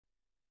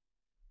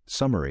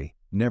Summary: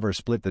 Never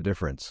split the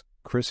difference.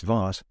 Chris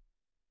Voss.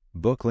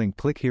 Book link.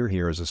 Click here.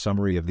 Here is a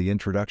summary of the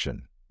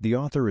introduction. The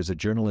author is a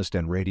journalist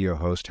and radio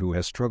host who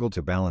has struggled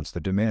to balance the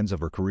demands of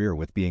her career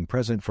with being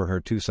present for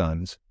her two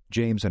sons,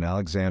 James and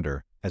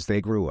Alexander, as they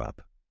grew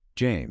up.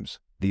 James,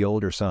 the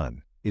older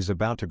son, is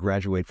about to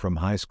graduate from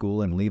high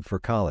school and leave for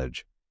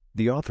college.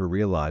 The author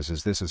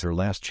realizes this is her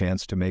last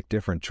chance to make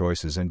different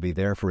choices and be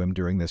there for him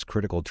during this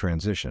critical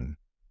transition.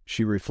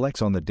 She reflects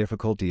on the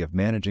difficulty of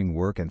managing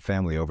work and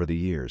family over the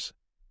years.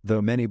 Though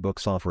many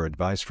books offer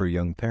advice for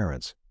young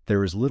parents,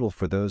 there is little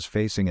for those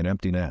facing an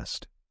empty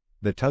nest.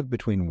 The tug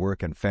between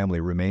work and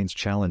family remains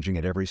challenging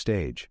at every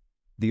stage.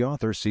 The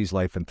author sees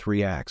life in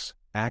 3 acts.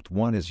 Act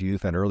 1 is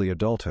youth and early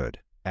adulthood,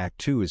 Act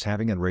 2 is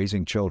having and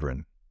raising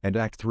children, and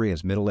Act 3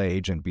 is middle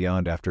age and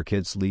beyond after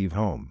kids leave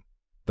home.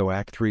 Though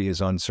Act 3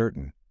 is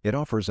uncertain, it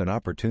offers an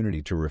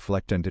opportunity to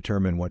reflect and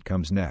determine what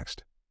comes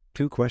next.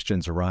 2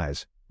 questions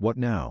arise: what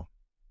now?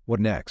 What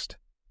next?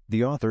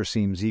 The author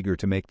seems eager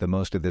to make the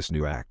most of this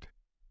new act.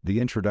 The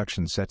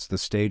introduction sets the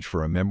stage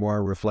for a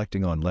memoir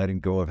reflecting on letting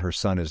go of her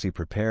son as he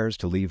prepares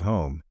to leave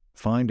home,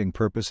 finding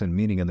purpose and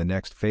meaning in the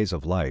next phase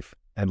of life,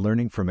 and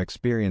learning from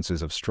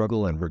experiences of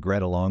struggle and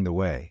regret along the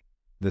way.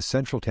 The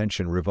central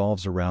tension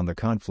revolves around the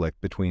conflict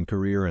between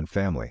career and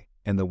family,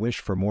 and the wish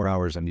for more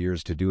hours and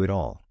years to do it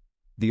all.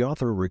 The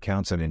author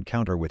recounts an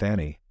encounter with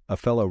Annie, a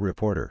fellow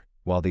reporter,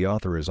 while the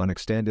author is on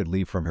extended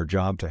leave from her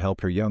job to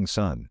help her young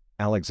son,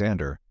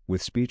 Alexander,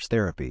 with speech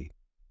therapy.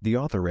 The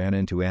author ran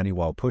into Annie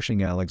while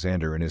pushing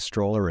Alexander in his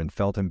stroller and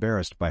felt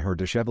embarrassed by her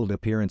disheveled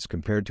appearance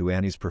compared to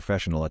Annie's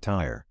professional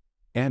attire.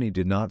 Annie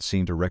did not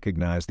seem to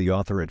recognize the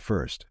author at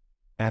first.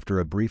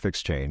 After a brief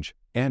exchange,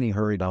 Annie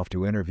hurried off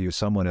to interview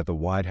someone at the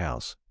White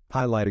House,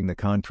 highlighting the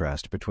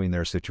contrast between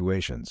their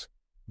situations.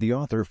 The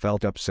author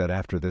felt upset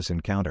after this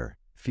encounter,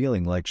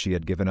 feeling like she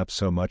had given up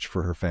so much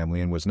for her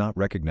family and was not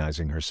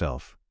recognizing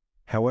herself.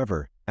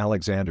 However,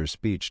 Alexander's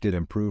speech did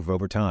improve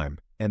over time,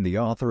 and the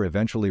author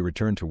eventually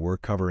returned to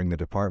work covering the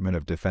Department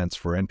of Defense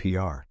for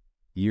NPR.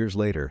 Years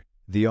later,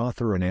 the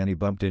author and Annie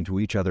bumped into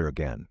each other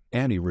again.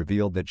 Annie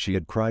revealed that she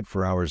had cried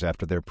for hours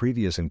after their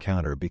previous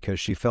encounter because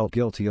she felt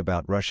guilty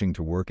about rushing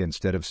to work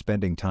instead of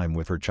spending time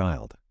with her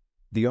child.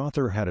 The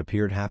author had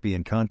appeared happy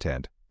and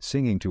content,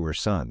 singing to her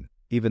son,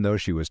 even though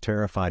she was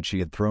terrified she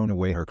had thrown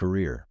away her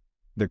career.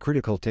 The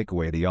critical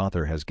takeaway the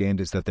author has gained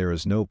is that there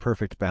is no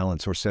perfect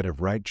balance or set of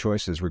right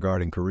choices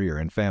regarding career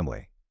and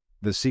family.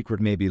 The secret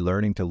may be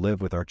learning to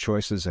live with our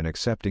choices and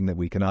accepting that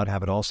we cannot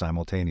have it all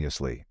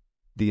simultaneously.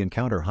 The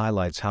encounter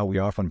highlights how we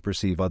often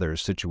perceive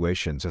others'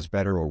 situations as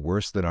better or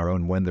worse than our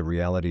own when the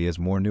reality is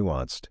more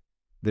nuanced.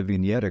 The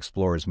vignette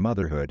explores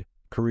motherhood,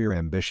 career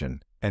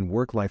ambition, and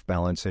work-life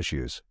balance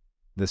issues.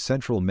 The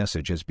central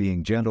message is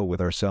being gentle with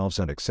ourselves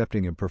and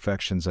accepting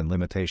imperfections and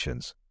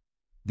limitations.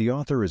 The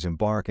author is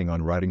embarking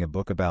on writing a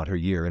book about her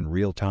year in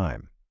real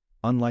time.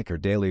 Unlike her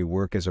daily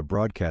work as a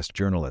broadcast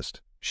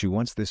journalist, she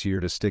wants this year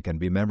to stick and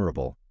be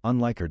memorable,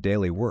 unlike her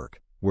daily work,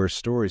 where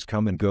stories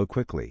come and go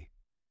quickly.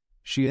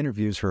 She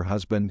interviews her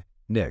husband,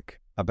 Nick,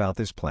 about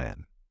this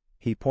plan.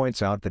 He points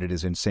out that it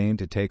is insane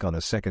to take on a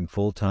second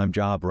full-time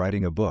job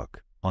writing a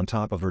book, on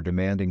top of her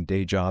demanding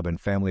day job and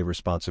family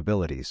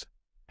responsibilities.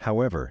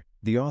 However,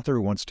 the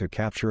author wants to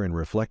capture and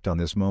reflect on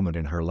this moment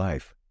in her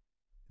life.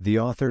 The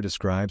author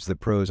describes the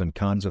pros and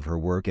cons of her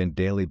work in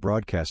daily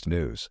broadcast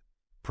news.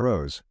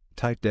 Pros: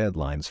 tight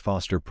deadlines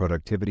foster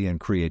productivity and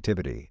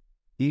creativity.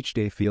 Each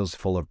day feels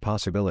full of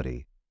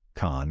possibility.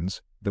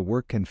 Cons: the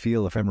work can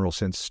feel ephemeral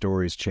since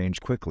stories change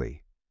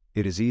quickly.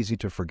 It is easy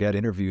to forget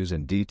interviews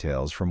and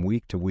details from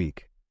week to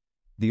week.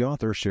 The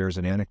author shares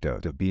an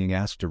anecdote of being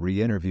asked to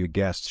re-interview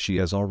guests she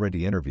has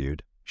already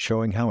interviewed,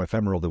 showing how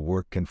ephemeral the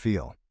work can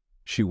feel.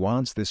 She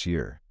wants this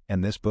year,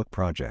 and this book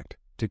project,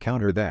 to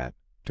counter that,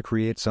 to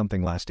create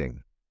something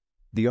lasting.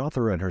 The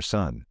author and her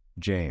son,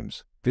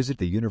 James, visit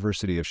the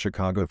University of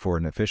Chicago for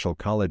an official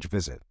college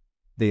visit.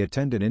 They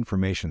attend an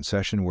information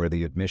session where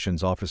the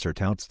admissions officer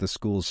touts the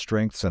school's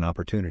strengths and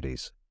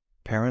opportunities.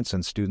 Parents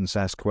and students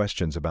ask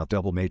questions about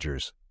double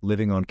majors,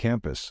 living on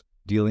campus,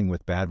 dealing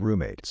with bad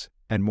roommates,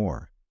 and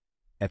more.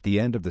 At the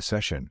end of the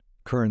session,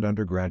 current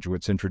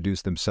undergraduates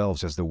introduce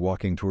themselves as the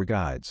walking tour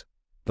guides.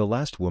 The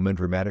last woman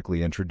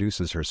dramatically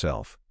introduces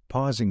herself,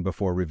 pausing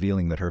before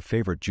revealing that her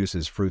favorite juice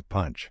is fruit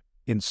punch.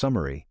 In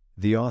summary,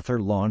 the author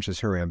launches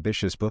her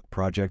ambitious book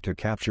project to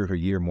capture her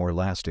year more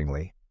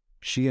lastingly.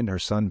 She and her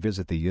son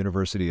visit the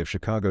University of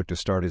Chicago to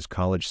start his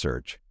college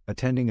search,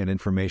 attending an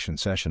information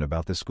session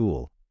about the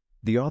school.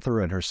 The author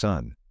and her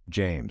son,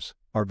 James,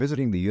 are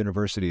visiting the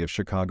University of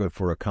Chicago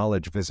for a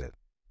college visit.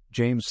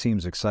 James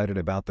seems excited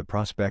about the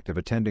prospect of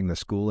attending the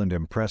school and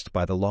impressed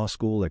by the law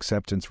school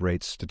acceptance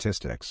rate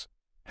statistics.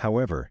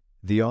 However,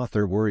 the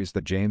author worries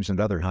that James and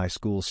other high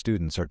school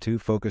students are too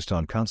focused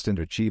on constant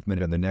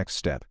achievement and the next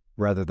step,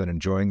 rather than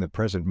enjoying the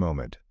present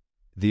moment.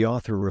 The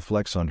author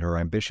reflects on her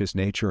ambitious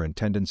nature and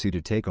tendency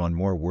to take on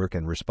more work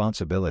and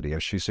responsibility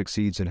as she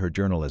succeeds in her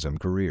journalism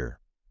career.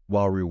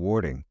 While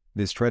rewarding,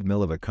 this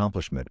treadmill of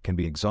accomplishment can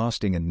be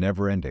exhausting and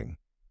never-ending.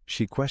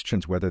 She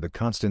questions whether the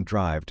constant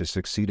drive to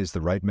succeed is the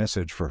right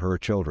message for her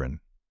children.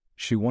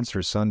 She wants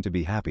her son to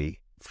be happy,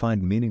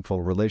 find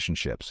meaningful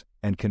relationships,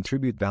 and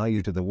contribute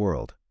value to the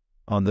world.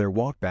 On their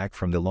walk back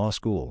from the law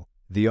school,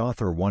 the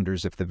author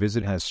wonders if the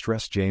visit has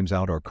stressed James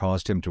out or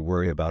caused him to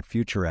worry about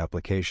future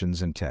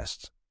applications and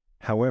tests.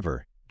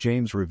 However,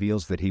 James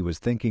reveals that he was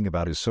thinking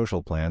about his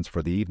social plans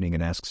for the evening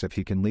and asks if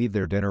he can leave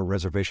their dinner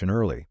reservation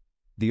early.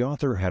 The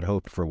author had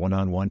hoped for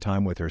one-on-one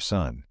time with her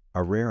son,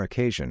 a rare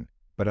occasion,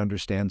 but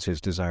understands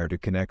his desire to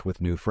connect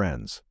with new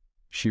friends.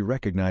 She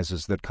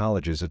recognizes that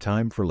college is a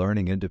time for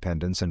learning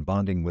independence and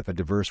bonding with a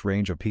diverse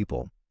range of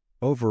people.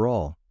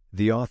 Overall,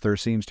 the author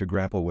seems to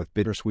grapple with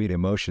bittersweet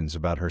emotions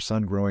about her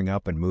son growing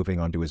up and moving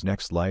on to his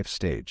next life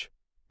stage.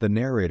 The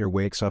narrator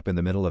wakes up in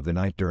the middle of the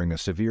night during a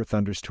severe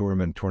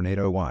thunderstorm and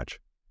tornado watch.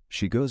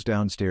 She goes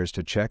downstairs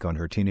to check on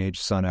her teenage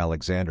son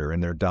Alexander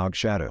and their dog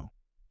Shadow.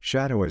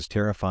 Shadow is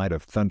terrified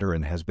of thunder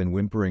and has been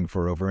whimpering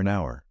for over an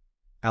hour.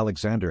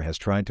 Alexander has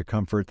tried to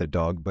comfort the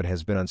dog but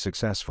has been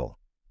unsuccessful.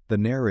 The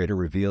narrator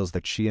reveals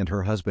that she and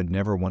her husband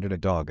never wanted a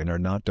dog and are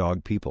not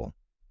dog people.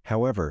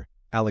 However,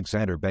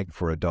 Alexander begged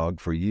for a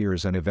dog for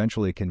years and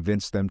eventually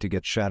convinced them to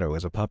get Shadow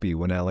as a puppy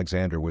when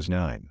Alexander was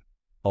 9.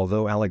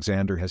 Although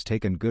Alexander has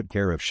taken good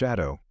care of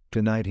Shadow,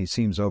 tonight he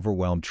seems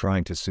overwhelmed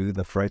trying to soothe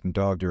the frightened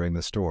dog during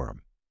the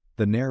storm.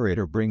 The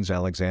narrator brings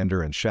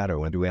Alexander and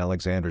Shadow into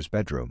Alexander's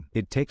bedroom.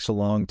 It takes a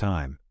long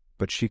time,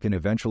 but she can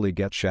eventually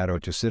get Shadow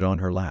to sit on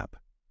her lap.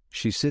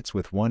 She sits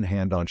with one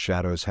hand on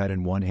Shadow's head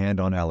and one hand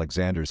on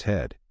Alexander's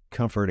head,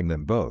 comforting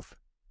them both.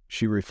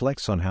 She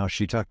reflects on how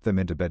she tucked them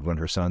into bed when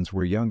her sons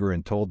were younger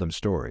and told them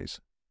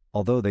stories.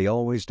 Although they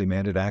always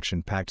demanded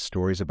action-packed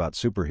stories about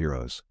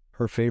superheroes,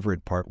 her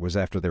favorite part was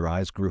after their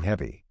eyes grew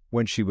heavy,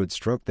 when she would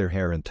stroke their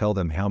hair and tell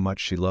them how much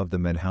she loved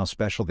them and how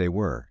special they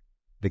were.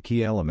 The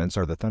key elements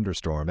are the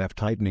thunderstorm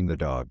tightening the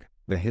dog,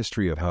 the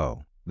history of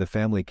Ho, the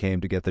family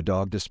came to get the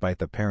dog despite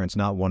the parents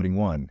not wanting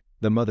one,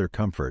 the mother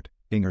comforting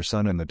her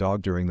son and the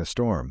dog during the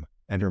storm,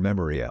 and her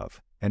memory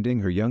of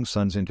ending her young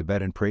sons into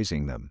bed and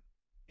praising them.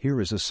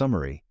 Here is a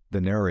summary. The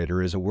narrator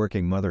is a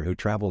working mother who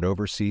traveled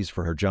overseas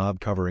for her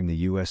job covering the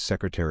U.S.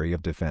 Secretary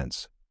of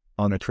Defense.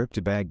 On a trip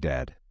to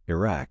Baghdad,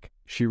 Iraq,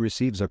 she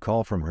receives a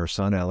call from her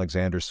son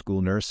Alexander's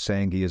school nurse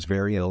saying he is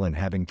very ill and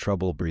having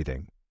trouble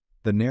breathing.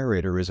 The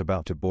narrator is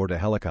about to board a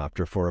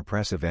helicopter for a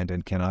press event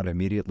and cannot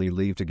immediately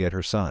leave to get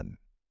her son.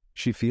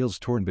 She feels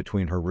torn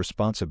between her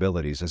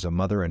responsibilities as a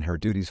mother and her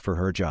duties for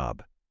her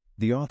job.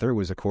 The author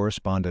was a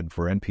correspondent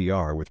for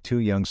NPR with 2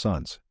 young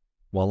sons.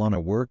 While on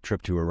a work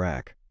trip to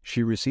Iraq,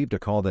 she received a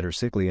call that her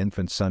sickly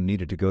infant son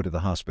needed to go to the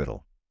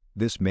hospital.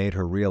 This made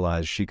her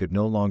realize she could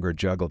no longer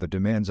juggle the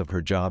demands of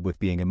her job with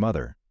being a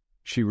mother.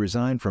 She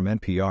resigned from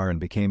NPR and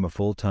became a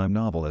full-time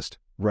novelist,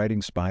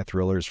 writing spy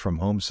thrillers from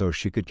home so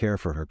she could care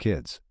for her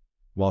kids.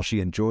 While she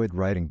enjoyed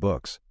writing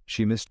books,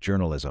 she missed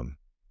journalism.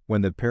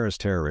 When the Paris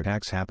terror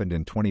attacks happened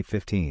in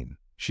 2015,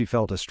 she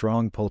felt a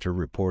strong pull to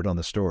report on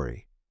the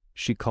story.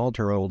 She called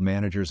her old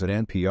managers at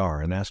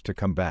NPR and asked to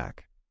come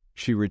back.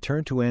 She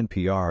returned to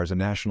NPR as a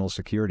national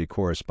security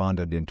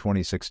correspondent in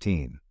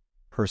 2016.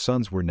 Her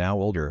sons were now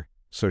older,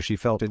 so she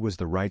felt it was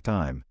the right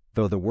time,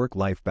 though the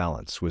work-life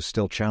balance was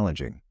still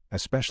challenging,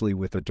 especially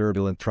with the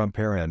turbulent Trump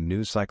era and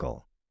news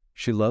cycle.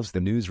 She loves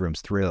the newsroom's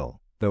thrill,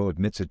 though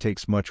admits it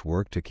takes much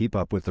work to keep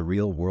up with the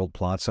real-world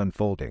plots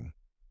unfolding.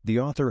 The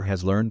author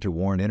has learned to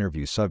warn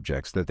interview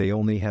subjects that they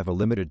only have a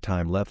limited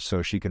time left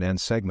so she can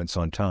end segments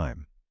on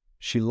time.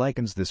 She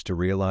likens this to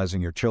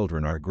realizing your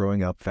children are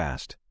growing up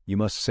fast. You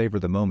must savor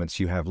the moments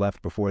you have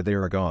left before they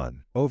are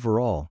gone.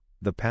 Overall,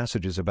 the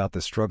passage is about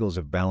the struggles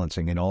of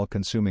balancing an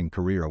all-consuming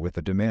career with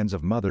the demands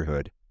of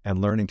motherhood,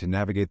 and learning to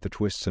navigate the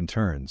twists and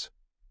turns.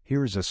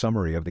 Here is a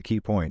summary of the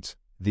key points.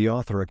 The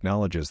author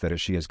acknowledges that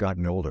as she has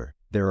gotten older,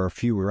 there are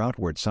fewer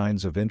outward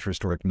signs of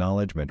interest or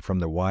acknowledgement from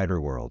the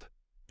wider world.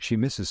 She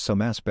misses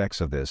some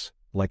aspects of this,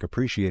 like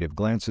appreciative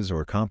glances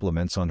or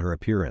compliments on her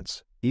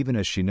appearance, even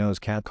as she knows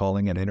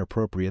catcalling and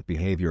inappropriate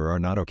behavior are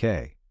not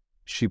okay.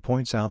 She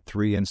points out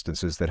 3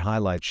 instances that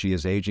highlight she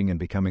is aging and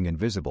becoming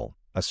invisible: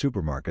 a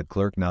supermarket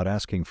clerk not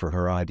asking for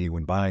her ID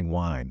when buying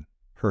wine,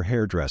 her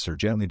hairdresser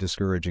gently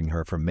discouraging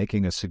her from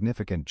making a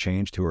significant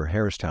change to her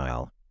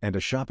hairstyle, and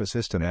a shop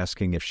assistant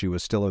asking if she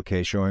was still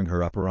okay showing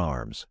her upper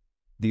arms.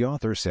 The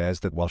author says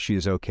that while she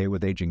is okay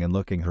with aging and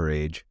looking her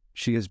age,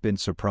 she has been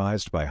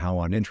surprised by how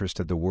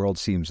uninterested the world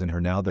seems in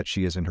her now that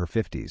she is in her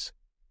 50s.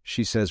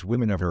 She says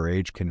women of her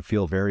age can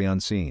feel very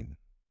unseen.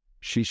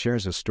 She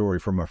shares a story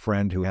from a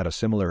friend who had a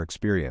similar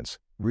experience,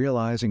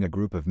 realizing a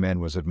group of men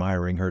was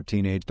admiring her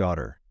teenage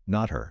daughter,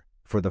 not her,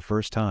 for the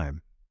first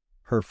time.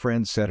 Her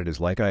friend said, "It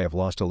is like I have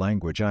lost a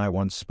language I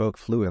once spoke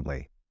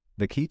fluently."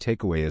 The key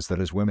takeaway is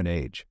that as women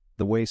age,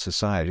 the way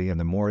society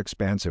and the more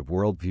expansive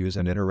world views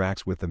and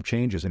interacts with them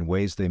changes in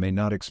ways they may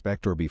not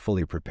expect or be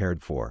fully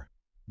prepared for.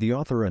 The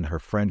author and her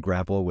friend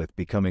grapple with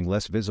becoming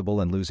less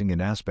visible and losing an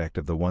aspect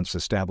of the once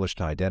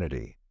established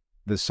identity.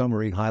 The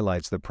summary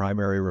highlights the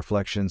primary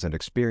reflections and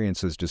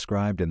experiences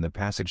described in the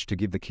passage to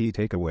give the key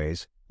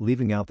takeaways,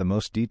 leaving out the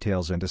most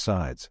details and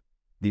asides.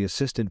 The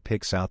assistant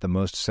picks out the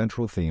most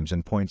central themes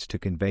and points to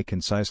convey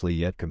concisely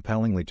yet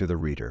compellingly to the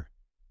reader.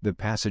 The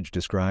passage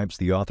describes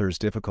the author's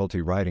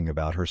difficulty writing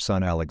about her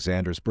son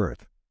Alexander's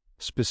birth.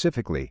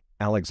 Specifically,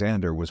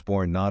 Alexander was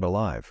born not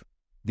alive.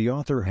 The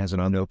author has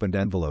an unopened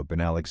envelope in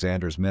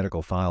Alexander's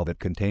medical file that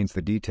contains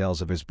the details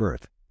of his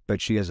birth,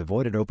 but she has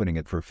avoided opening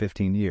it for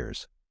 15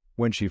 years.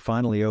 When she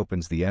finally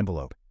opens the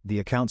envelope, the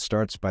account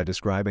starts by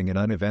describing an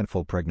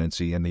uneventful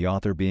pregnancy and the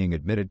author being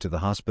admitted to the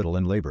hospital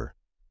in labor.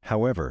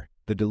 However,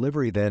 the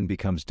delivery then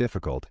becomes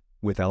difficult,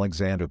 with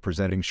Alexander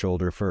presenting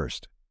shoulder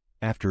first.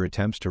 After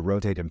attempts to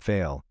rotate him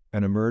fail,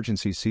 an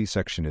emergency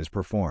C-section is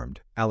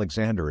performed.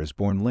 Alexander is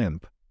born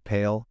limp,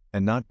 pale,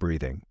 and not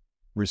breathing.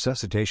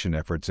 Resuscitation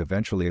efforts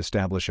eventually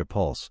establish a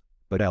pulse,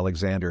 but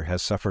Alexander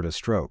has suffered a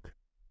stroke.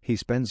 He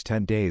spends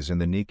 10 days in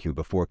the NICU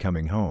before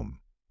coming home.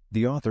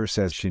 The author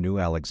says she knew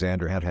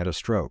Alexander had had a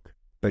stroke,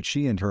 but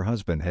she and her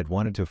husband had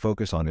wanted to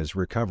focus on his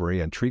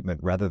recovery and treatment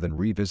rather than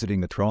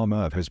revisiting the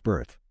trauma of his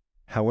birth.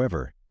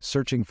 However,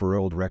 searching for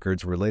old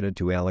records related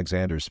to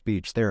Alexander's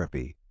speech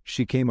therapy,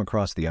 she came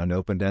across the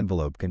unopened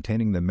envelope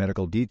containing the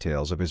medical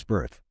details of his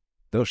birth.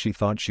 Though she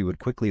thought she would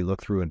quickly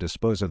look through and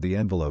dispose of the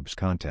envelope's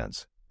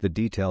contents, the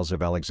details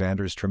of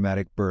Alexander's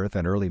traumatic birth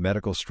and early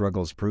medical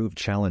struggles proved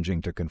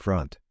challenging to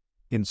confront.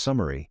 In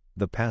summary,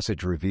 the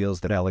passage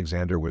reveals that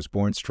Alexander was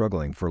born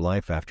struggling for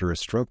life after a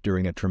stroke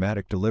during a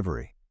traumatic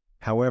delivery.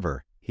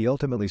 However, he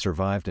ultimately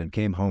survived and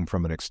came home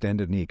from an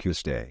extended NICU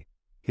stay.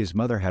 His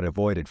mother had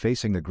avoided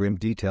facing the grim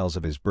details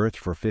of his birth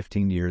for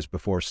 15 years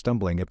before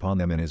stumbling upon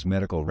them in his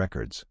medical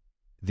records.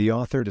 The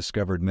author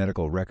discovered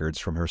medical records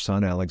from her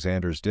son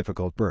Alexander's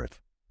difficult birth.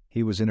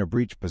 He was in a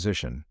breech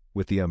position,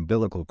 with the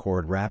umbilical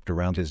cord wrapped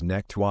around his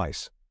neck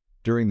twice.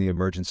 During the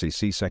emergency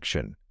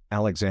C-section,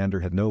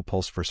 Alexander had no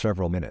pulse for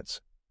several minutes.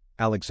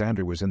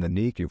 Alexander was in the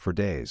NICU for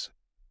days.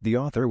 The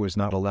author was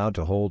not allowed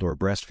to hold or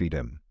breastfeed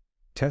him.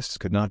 Tests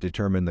could not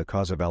determine the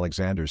cause of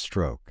Alexander's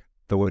stroke,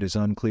 though it is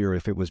unclear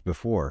if it was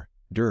before,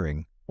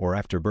 during, or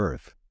after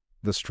birth.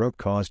 The stroke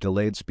caused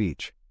delayed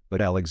speech,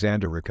 but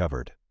Alexander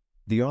recovered.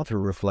 The author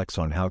reflects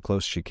on how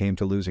close she came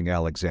to losing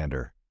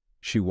Alexander.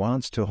 She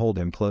wants to hold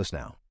him close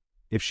now.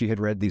 If she had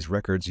read these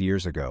records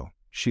years ago,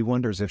 she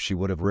wonders if she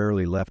would have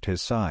rarely left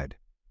his side.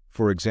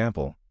 For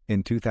example,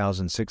 in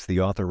 2006 the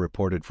author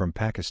reported from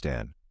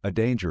Pakistan, a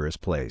dangerous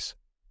place.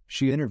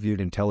 She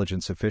interviewed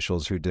intelligence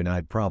officials who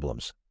denied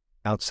problems.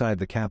 Outside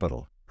the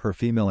capital, her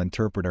female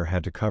interpreter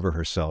had to cover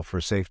herself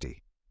for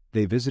safety.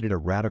 They visited a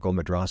radical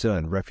madrasa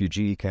and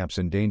refugee camps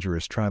in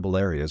dangerous tribal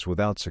areas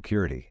without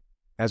security.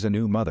 As a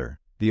new mother,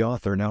 the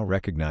author now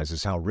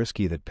recognizes how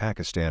risky that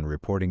Pakistan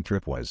reporting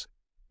trip was.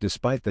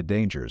 Despite the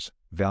dangers,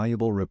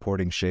 valuable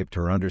reporting shaped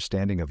her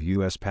understanding of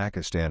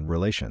U.S.-Pakistan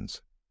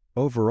relations.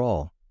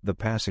 Overall, the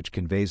passage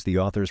conveys the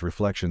author's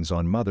reflections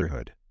on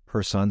motherhood,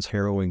 her son's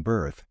harrowing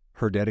birth,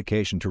 her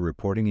dedication to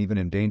reporting even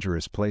in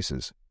dangerous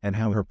places, and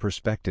how her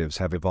perspectives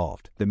have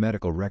evolved. The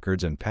medical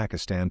records and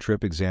Pakistan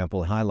trip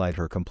example highlight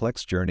her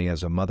complex journey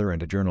as a mother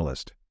and a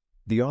journalist.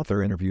 The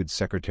author interviewed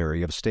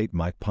Secretary of State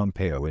Mike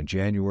Pompeo in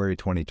January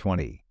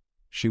 2020.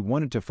 She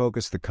wanted to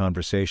focus the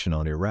conversation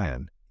on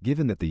Iran,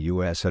 given that the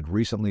U.S. had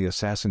recently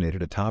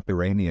assassinated a top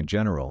Iranian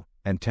general,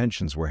 and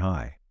tensions were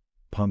high.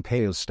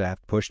 Pompeo's staff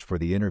pushed for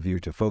the interview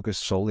to focus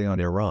solely on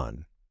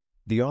Iran.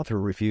 The author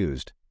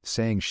refused,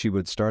 saying she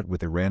would start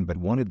with Iran but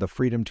wanted the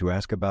freedom to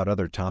ask about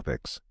other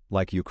topics,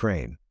 like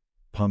Ukraine.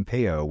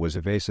 Pompeo was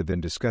evasive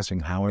in discussing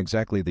how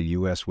exactly the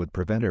U.S. would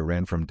prevent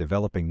Iran from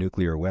developing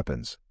nuclear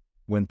weapons.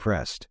 When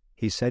pressed,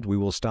 he said we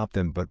will stop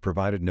them but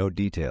provided no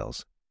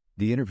details.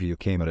 The interview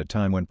came at a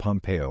time when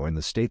Pompeo and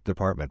the State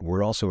Department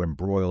were also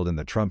embroiled in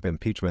the Trump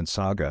impeachment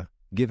saga,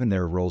 given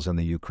their roles in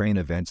the Ukraine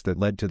events that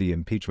led to the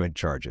impeachment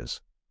charges.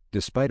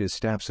 Despite his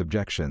staff's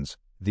objections,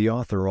 the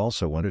author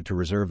also wanted to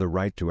reserve the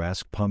right to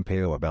ask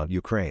Pompeo about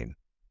Ukraine.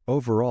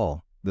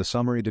 Overall, the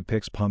summary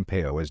depicts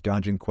Pompeo as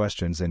dodging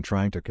questions and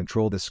trying to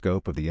control the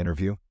scope of the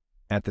interview.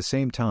 At the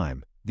same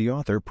time, the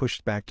author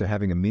pushed back to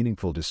having a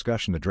meaningful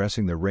discussion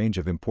addressing the range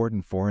of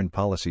important foreign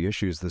policy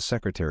issues the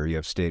Secretary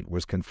of State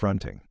was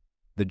confronting.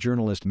 The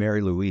journalist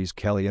Mary Louise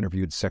Kelly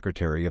interviewed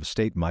Secretary of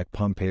State Mike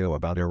Pompeo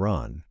about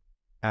Iran.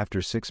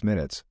 After 6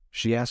 minutes,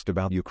 she asked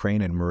about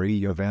Ukraine and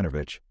Marie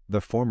Yovanovitch, the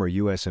former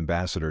U.S.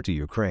 ambassador to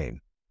Ukraine.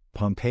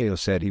 Pompeo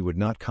said he would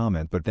not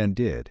comment but then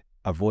did,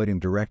 avoiding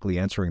directly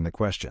answering the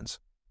questions.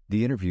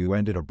 The interview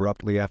ended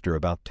abruptly after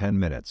about 10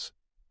 minutes.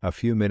 A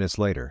few minutes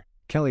later,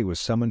 Kelly was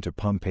summoned to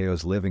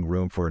Pompeo's living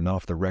room for an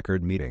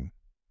off-the-record meeting.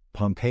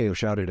 Pompeo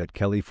shouted at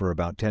Kelly for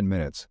about 10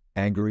 minutes,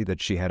 angry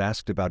that she had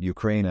asked about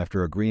Ukraine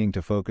after agreeing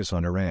to focus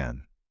on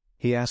Iran.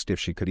 He asked if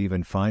she could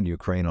even find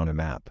Ukraine on a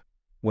map.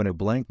 When a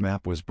blank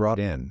map was brought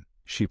in,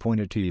 she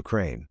pointed to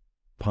Ukraine.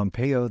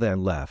 Pompeo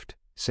then left,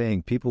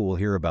 saying people will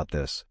hear about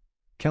this.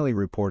 Kelly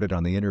reported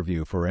on the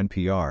interview for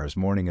NPR's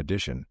Morning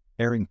Edition,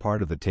 airing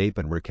part of the tape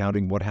and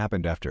recounting what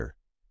happened after.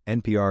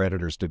 NPR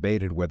editors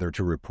debated whether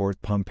to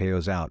report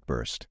Pompeo's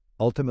outburst,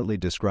 ultimately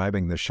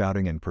describing the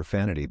shouting and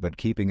profanity but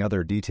keeping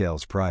other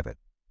details private.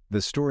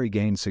 The story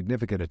gained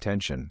significant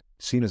attention,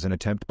 seen as an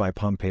attempt by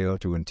Pompeo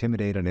to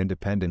intimidate an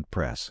independent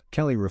press.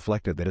 Kelly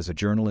reflected that as a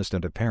journalist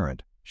and a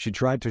parent, she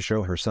tried to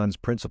show her son's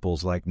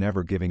principles like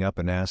never giving up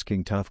and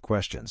asking tough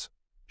questions.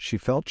 She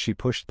felt she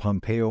pushed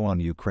Pompeo on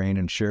Ukraine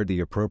and shared the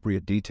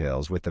appropriate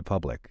details with the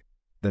public.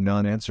 The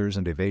non-answers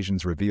and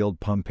evasions revealed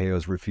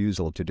Pompeo's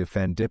refusal to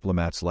defend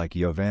diplomats like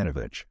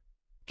Yovanovitch.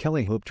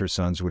 Kelly hoped her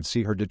sons would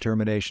see her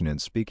determination in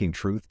speaking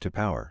truth to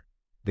power.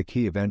 The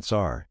key events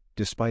are,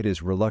 despite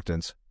his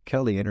reluctance,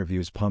 Kelly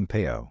interviews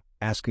Pompeo,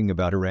 asking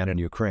about Iran and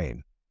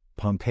Ukraine.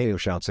 Pompeo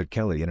shouts at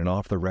Kelly in an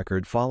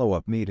off-the-record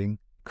follow-up meeting,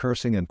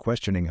 cursing and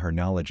questioning her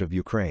knowledge of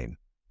Ukraine.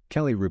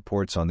 Kelly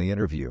reports on the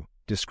interview,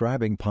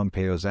 describing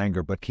Pompeo's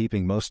anger but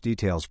keeping most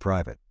details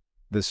private.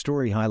 The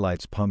story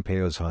highlights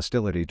Pompeo's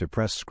hostility to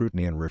press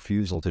scrutiny and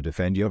refusal to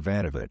defend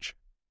Yovanovitch.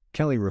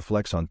 Kelly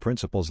reflects on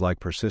principles like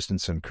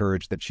persistence and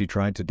courage that she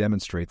tried to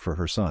demonstrate for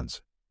her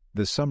sons.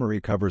 The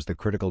summary covers the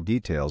critical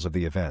details of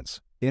the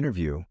events,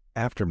 interview,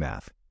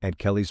 aftermath, and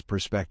Kelly's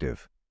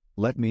perspective.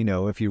 Let me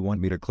know if you want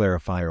me to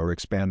clarify or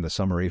expand the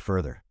summary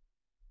further.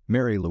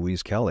 Mary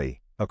Louise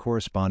Kelly, a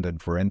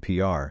correspondent for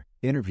NPR,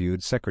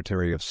 interviewed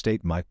Secretary of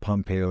State Mike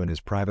Pompeo in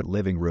his private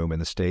living room in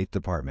the State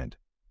Department.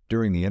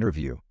 During the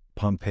interview,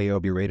 Pompeo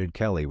berated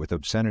Kelly with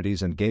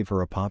obscenities and gave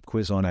her a pop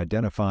quiz on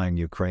identifying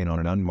Ukraine on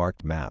an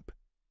unmarked map.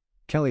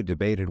 Kelly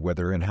debated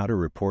whether and how to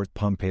report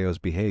Pompeo's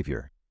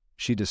behavior.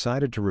 She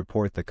decided to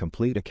report the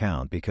complete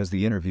account because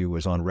the interview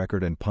was on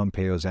record and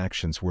Pompeo's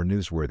actions were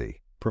newsworthy,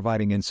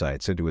 providing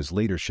insights into his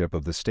leadership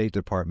of the State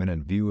Department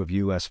and view of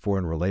U.S.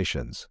 foreign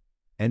relations.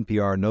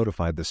 NPR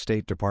notified the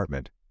State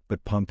Department,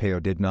 but Pompeo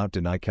did not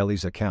deny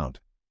Kelly's account.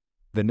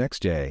 The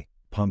next day,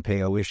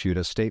 Pompeo issued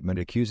a statement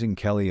accusing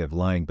Kelly of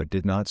lying but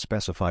did not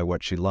specify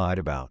what she lied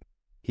about.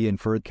 He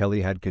inferred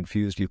Kelly had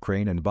confused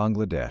Ukraine and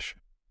Bangladesh.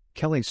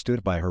 Kelly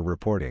stood by her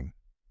reporting.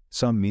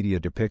 Some media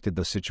depicted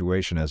the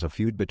situation as a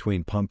feud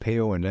between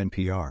Pompeo and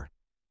NPR.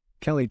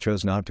 Kelly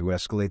chose not to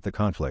escalate the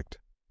conflict.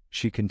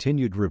 She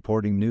continued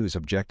reporting news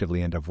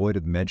objectively and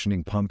avoided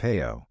mentioning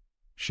Pompeo.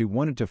 She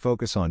wanted to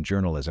focus on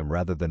journalism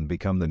rather than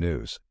become the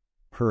news.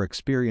 Her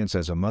experience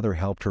as a mother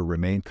helped her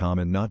remain calm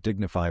and not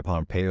dignify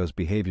Pompeo's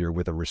behavior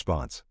with a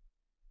response.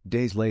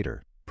 Days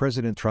later,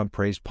 President Trump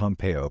praised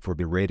Pompeo for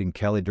berating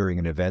Kelly during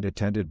an event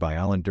attended by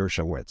Alan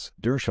Dershowitz.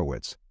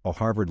 Dershowitz, a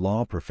Harvard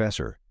law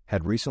professor,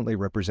 had recently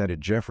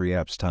represented Jeffrey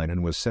Epstein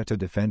and was set to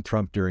defend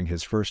Trump during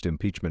his first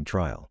impeachment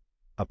trial.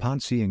 Upon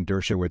seeing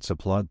Dershowitz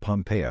applaud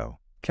Pompeo,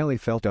 Kelly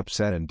felt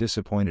upset and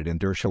disappointed in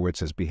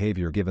Dershowitz's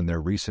behavior given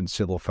their recent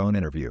civil phone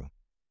interview.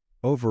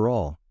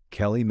 Overall,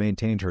 Kelly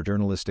maintained her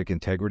journalistic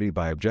integrity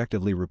by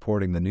objectively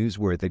reporting the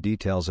newsworthy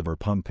details of her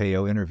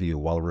Pompeo interview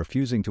while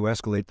refusing to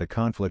escalate the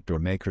conflict or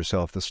make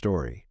herself the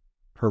story.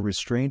 Her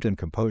restraint and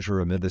composure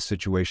amid the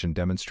situation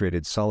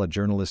demonstrated solid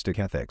journalistic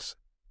ethics.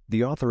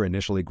 The author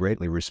initially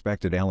greatly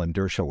respected Alan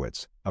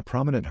Dershowitz, a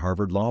prominent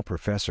Harvard law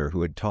professor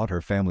who had taught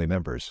her family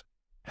members.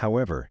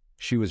 However,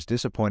 she was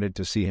disappointed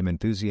to see him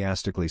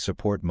enthusiastically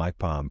support Mike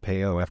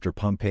Pompeo after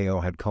Pompeo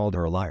had called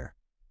her a liar.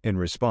 In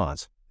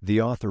response, the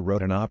author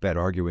wrote an op-ed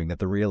arguing that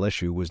the real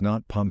issue was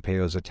not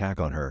Pompeo's attack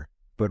on her,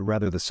 but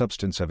rather the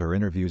substance of her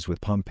interviews with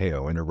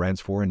Pompeo and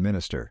Iran's foreign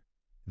minister.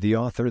 The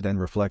author then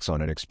reflects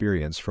on an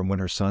experience from when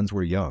her sons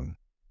were young.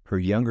 Her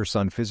younger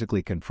son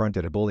physically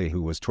confronted a bully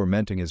who was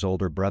tormenting his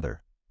older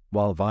brother.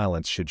 While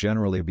violence should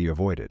generally be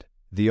avoided,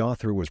 the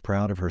author was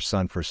proud of her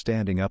son for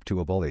standing up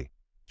to a bully.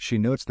 She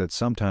notes that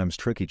sometimes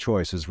tricky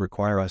choices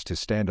require us to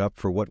stand up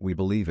for what we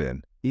believe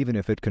in, even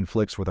if it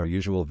conflicts with our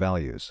usual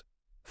values.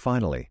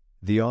 Finally,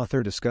 the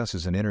author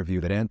discusses an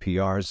interview that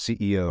NPR's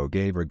CEO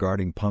gave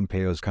regarding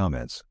Pompeo's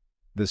comments.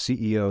 The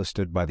CEO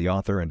stood by the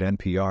author and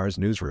NPR's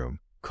newsroom,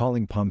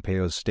 calling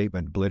Pompeo's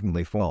statement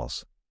blatantly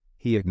false.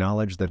 He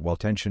acknowledged that while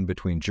tension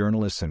between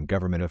journalists and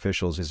government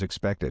officials is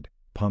expected,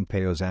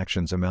 Pompeo's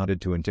actions amounted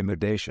to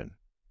intimidation.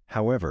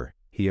 However,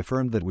 he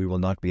affirmed that we will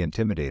not be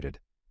intimidated.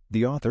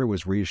 The author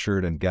was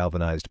reassured and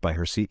galvanized by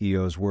her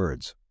CEO's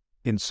words.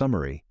 In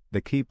summary,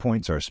 the key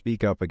points are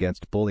speak up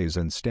against bullies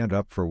and stand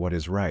up for what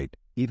is right,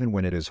 even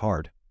when it is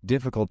hard.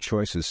 Difficult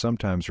choices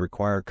sometimes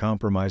require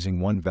compromising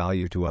one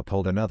value to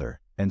uphold another,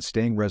 and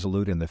staying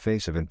resolute in the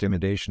face of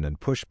intimidation and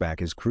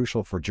pushback is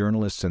crucial for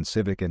journalists and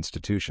civic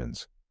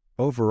institutions.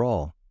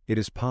 Overall, it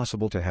is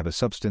possible to have a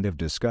substantive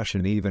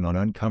discussion even on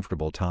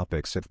uncomfortable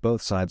topics if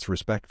both sides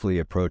respectfully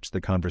approach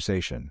the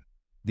conversation.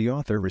 The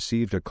author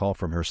received a call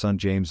from her son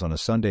James on a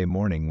Sunday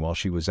morning while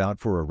she was out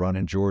for a run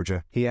in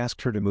Georgia. He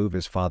asked her to move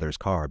his father's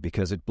car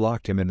because it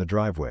blocked him in the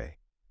driveway.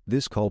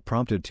 This call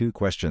prompted two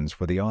questions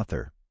for the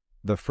author.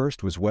 The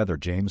first was whether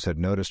James had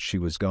noticed she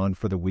was gone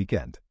for the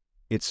weekend.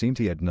 It seemed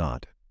he had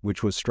not,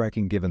 which was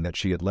striking given that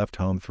she had left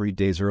home 3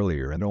 days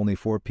earlier and only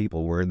 4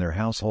 people were in their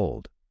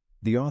household.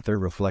 The author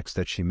reflects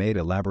that she made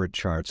elaborate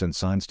charts and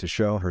signs to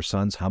show her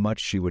sons how much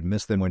she would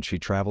miss them when she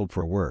traveled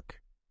for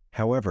work.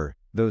 However,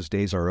 those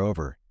days are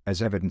over,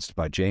 as evidenced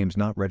by James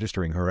not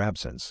registering her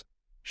absence.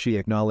 She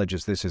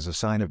acknowledges this as a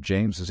sign of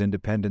James's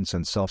independence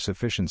and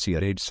self-sufficiency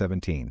at age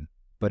 17,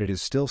 but it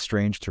is still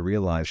strange to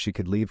realize she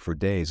could leave for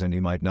days and he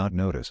might not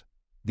notice.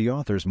 The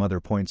author's mother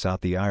points out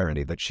the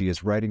irony that she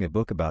is writing a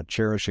book about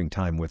cherishing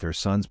time with her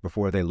sons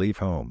before they leave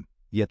home,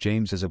 yet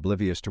James is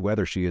oblivious to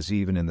whether she is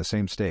even in the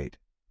same state.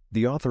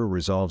 The author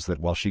resolves that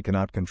while she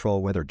cannot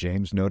control whether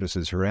James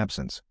notices her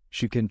absence,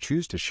 she can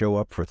choose to show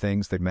up for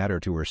things that matter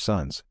to her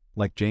sons,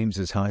 like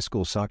James's high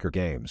school soccer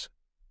games.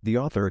 The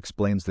author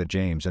explains that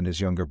James and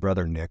his younger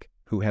brother Nick,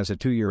 who has a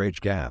 2-year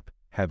age gap,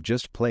 have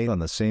just played on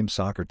the same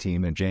soccer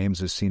team in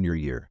James's senior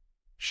year.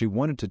 She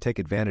wanted to take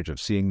advantage of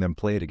seeing them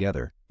play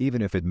together,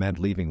 even if it meant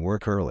leaving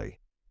work early.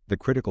 The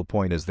critical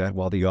point is that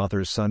while the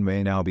author's son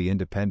may now be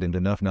independent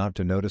enough not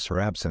to notice her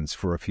absence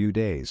for a few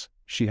days,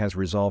 she has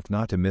resolved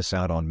not to miss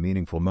out on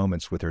meaningful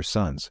moments with her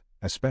sons,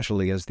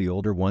 especially as the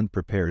older one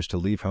prepares to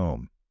leave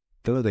home.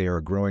 Though they are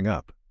growing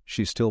up,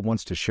 she still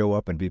wants to show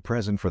up and be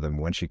present for them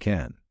when she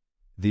can.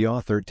 The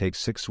author takes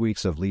 6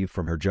 weeks of leave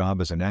from her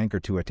job as an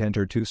anchor to attend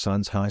her 2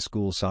 sons' high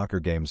school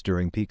soccer games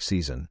during peak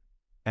season.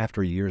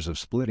 After years of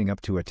splitting up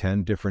to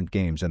attend different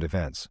games and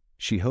events,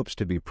 she hopes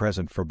to be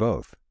present for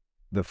both.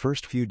 The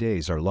first few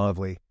days are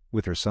lovely,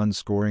 with her sons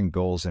scoring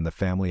goals and the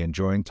family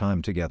enjoying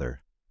time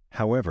together.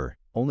 However,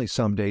 only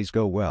some days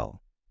go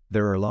well.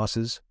 There are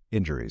losses,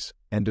 injuries,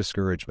 and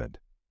discouragement.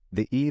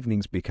 The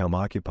evenings become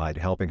occupied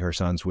helping her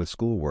sons with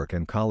schoolwork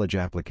and college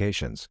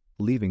applications,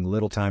 leaving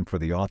little time for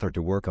the author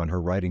to work on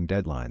her writing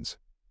deadlines.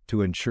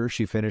 To ensure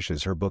she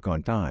finishes her book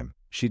on time,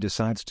 she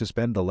decides to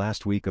spend the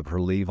last week of her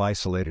leave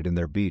isolated in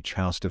their beach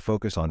house to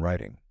focus on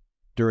writing.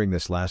 During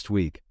this last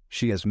week,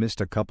 she has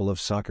missed a couple of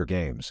soccer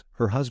games.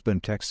 Her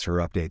husband texts her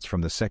updates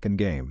from the second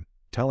game,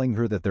 telling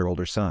her that their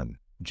older son,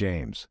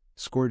 James,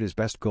 scored his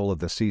best goal of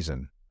the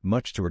season,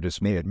 much to her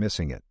dismay at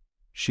missing it.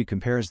 She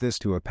compares this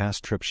to a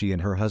past trip she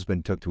and her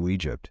husband took to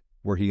Egypt,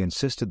 where he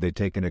insisted they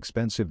take an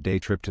expensive day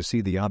trip to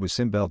see the Abu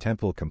Simbel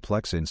temple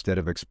complex instead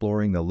of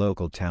exploring the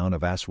local town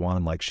of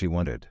Aswan like she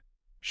wanted.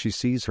 She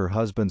sees her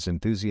husband's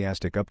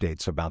enthusiastic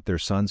updates about their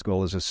son's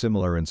goal as a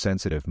similar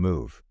insensitive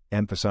move,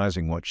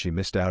 emphasizing what she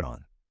missed out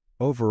on.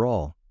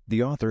 Overall,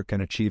 the author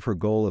can achieve her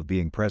goal of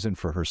being present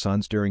for her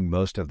sons during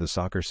most of the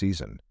soccer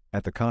season,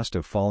 at the cost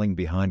of falling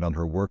behind on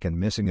her work and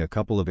missing a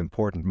couple of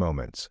important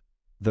moments.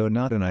 Though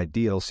not an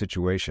ideal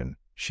situation,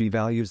 she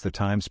values the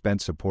time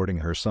spent supporting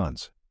her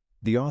sons.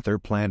 The author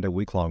planned a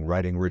week-long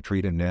writing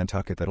retreat in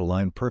Nantucket that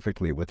aligned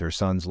perfectly with her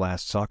son's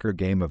last soccer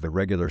game of the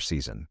regular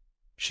season.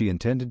 She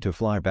intended to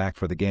fly back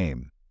for the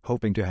game,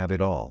 hoping to have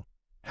it all.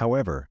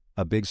 However,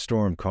 a big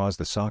storm caused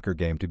the soccer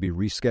game to be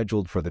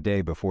rescheduled for the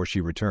day before she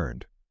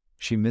returned.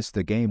 She missed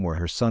the game where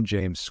her son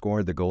James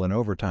scored the goal in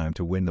overtime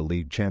to win the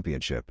league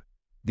championship.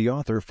 The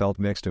author felt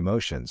mixed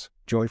emotions,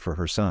 joy for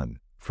her son,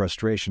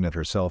 frustration at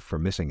herself for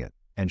missing it,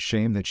 and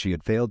shame that she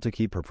had failed to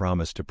keep her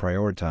promise to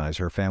prioritize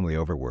her family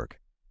over work.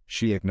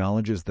 She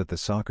acknowledges that the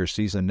soccer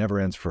season never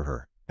ends for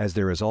her, as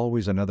there is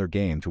always another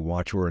game to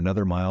watch or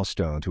another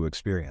milestone to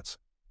experience.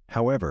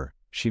 However,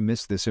 she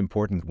missed this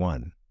important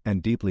one,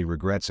 and deeply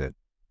regrets it.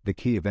 The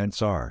key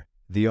events are: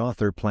 the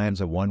author plans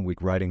a 1-week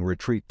writing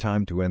retreat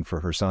timed to end for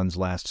her son's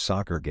last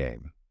soccer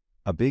game.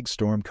 A big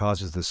storm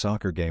causes the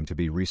soccer game to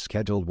be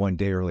rescheduled 1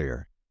 day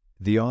earlier.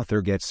 The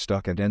author gets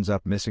stuck and ends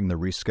up missing the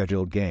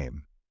rescheduled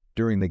game.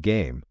 During the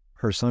game,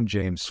 her son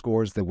James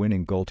scores the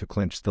winning goal to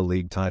clinch the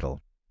league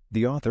title.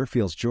 The author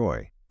feels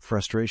joy,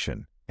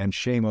 frustration, and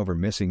shame over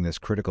missing this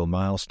critical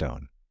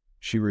milestone.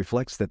 She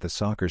reflects that the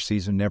soccer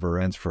season never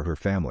ends for her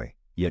family,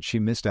 yet she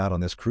missed out on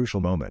this crucial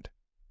moment.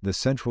 The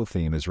central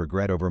theme is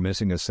regret over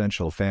missing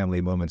essential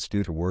family moments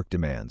due to work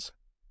demands.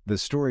 The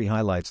story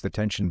highlights the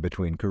tension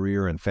between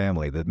career and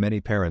family that many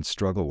parents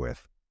struggle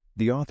with.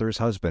 The author's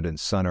husband and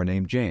son are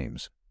named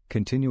James,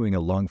 continuing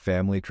a long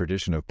family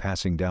tradition of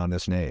passing down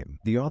this name.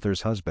 The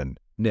author's husband,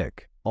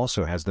 Nick,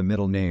 also has the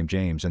middle name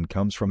James and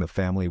comes from a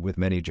family with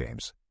many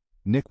James.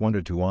 Nick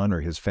wanted to honor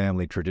his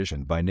family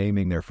tradition by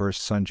naming their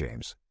first son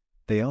James.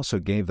 They also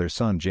gave their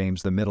son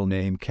James the middle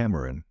name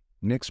Cameron,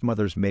 Nick's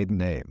mother's maiden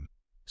name.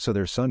 So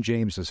their son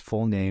James's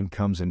full name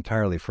comes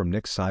entirely from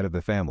Nick's side of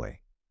the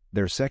family.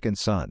 Their second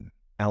son,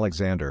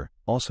 Alexander,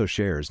 also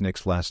shares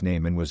Nick's last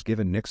name and was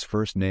given Nick's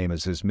first name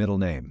as his middle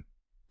name.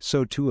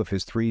 So 2 of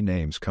his 3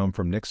 names come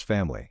from Nick's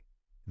family.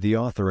 The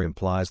author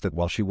implies that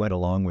while she went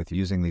along with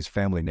using these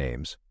family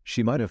names,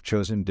 she might have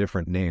chosen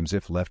different names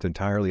if left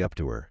entirely up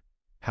to her.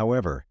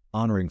 However,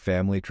 honoring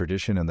family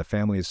tradition and the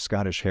family's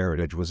Scottish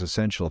heritage was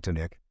essential to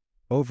Nick.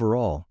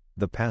 Overall,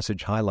 the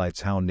passage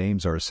highlights how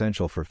names are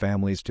essential for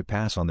families to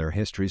pass on their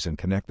histories and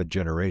connect the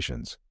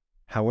generations.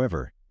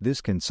 However, this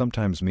can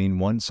sometimes mean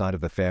one side of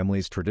the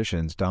family's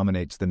traditions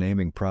dominates the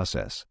naming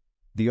process.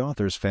 The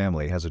author's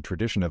family has a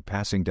tradition of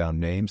passing down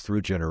names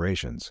through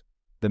generations.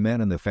 The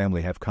men in the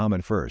family have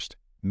common first,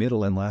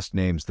 middle and last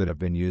names that have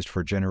been used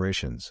for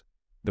generations.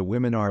 The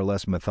women are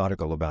less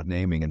methodical about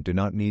naming and do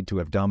not need to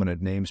have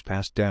dominant names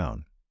passed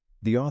down.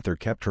 The author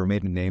kept her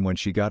maiden name when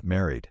she got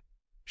married.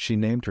 She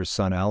named her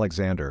son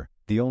Alexander,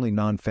 the only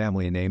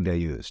non-family name they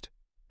used.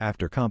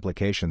 After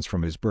complications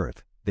from his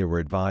birth, they were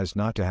advised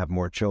not to have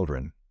more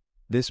children.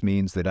 This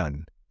means that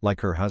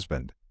unlike her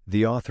husband,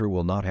 the author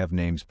will not have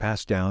names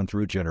passed down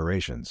through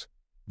generations.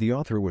 The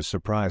author was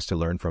surprised to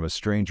learn from a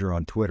stranger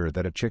on Twitter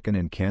that a chicken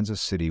in Kansas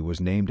City was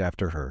named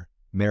after her,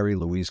 Mary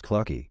Louise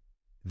Cluckey.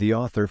 The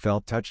author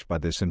felt touched by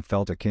this and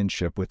felt a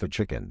kinship with the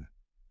chicken.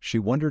 She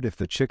wondered if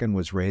the chicken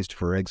was raised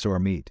for eggs or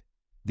meat.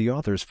 The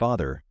author's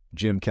father,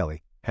 Jim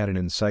Kelly, had an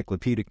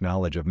encyclopedic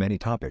knowledge of many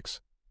topics.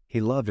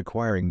 He loved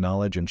acquiring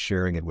knowledge and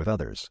sharing it with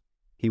others.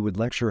 He would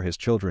lecture his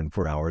children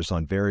for hours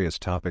on various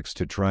topics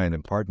to try and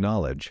impart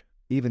knowledge,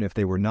 even if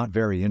they were not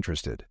very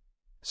interested.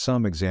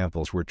 Some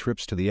examples were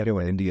trips to the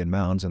Etowah Indian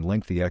mounds and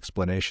lengthy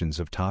explanations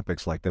of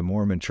topics like the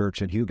Mormon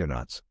Church and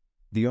Huguenots.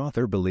 The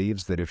author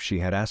believes that if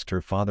she had asked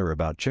her father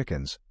about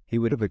chickens, he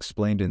would have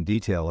explained in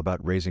detail about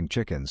raising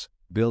chickens,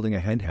 building a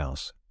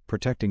henhouse,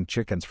 protecting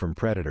chickens from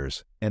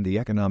predators, and the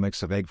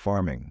economics of egg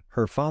farming.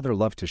 Her father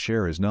loved to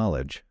share his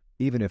knowledge,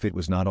 even if it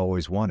was not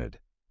always wanted.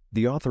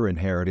 The author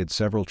inherited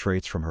several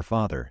traits from her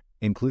father,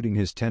 including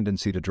his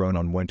tendency to drone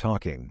on when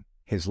talking,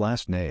 his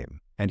last name,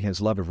 and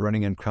his love of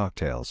running and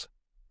cocktails.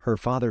 Her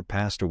father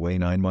passed away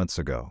 9 months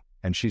ago,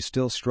 and she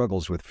still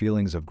struggles with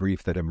feelings of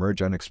grief that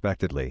emerge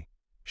unexpectedly.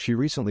 She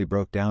recently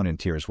broke down in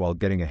tears while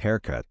getting a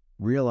haircut,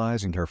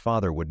 realizing her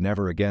father would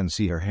never again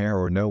see her hair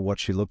or know what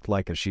she looked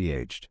like as she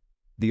aged.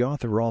 The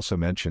author also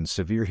mentions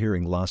severe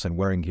hearing loss and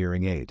wearing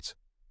hearing aids.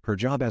 Her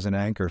job as an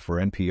anchor for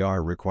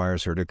NPR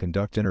requires her to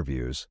conduct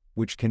interviews,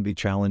 which can be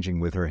challenging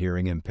with her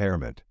hearing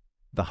impairment.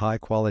 The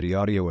high-quality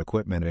audio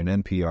equipment in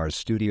NPR's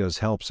studios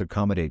helps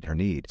accommodate her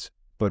needs,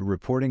 but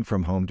reporting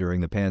from home during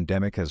the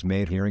pandemic has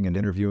made hearing and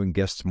interviewing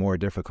guests more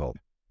difficult.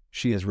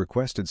 She has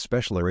requested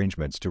special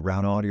arrangements to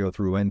route audio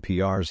through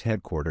NPR's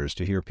headquarters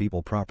to hear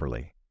people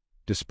properly.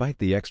 Despite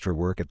the extra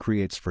work it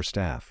creates for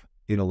staff,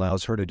 it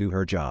allows her to do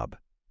her job.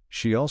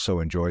 She also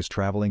enjoys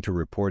traveling to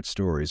report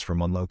stories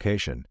from on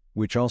location,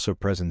 which also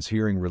presents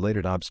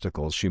hearing-related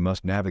obstacles she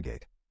must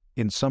navigate.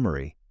 In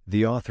summary,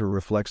 the author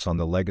reflects on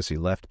the legacy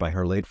left by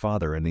her late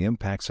father and the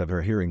impacts of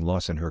her hearing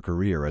loss in her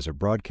career as a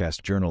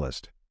broadcast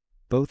journalist.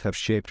 Both have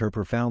shaped her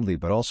profoundly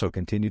but also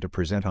continue to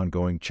present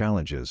ongoing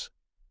challenges.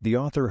 The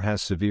author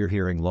has severe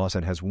hearing loss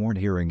and has worn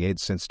hearing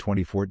aids since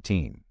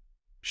 2014.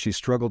 She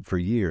struggled for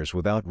years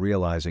without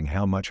realizing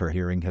how much her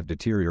hearing had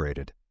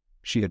deteriorated.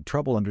 She had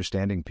trouble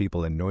understanding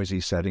people in noisy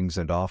settings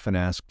and often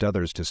asked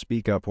others to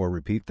speak up or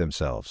repeat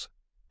themselves.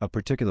 A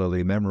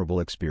particularly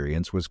memorable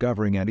experience was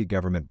covering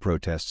anti-government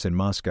protests in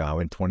Moscow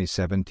in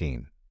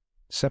 2017.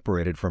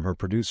 Separated from her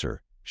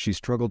producer, she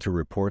struggled to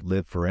report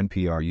live for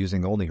NPR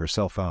using only her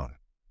cell phone.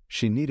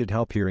 She needed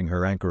help hearing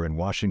her anchor in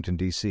Washington,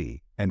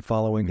 D.C., and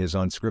following his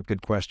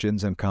unscripted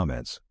questions and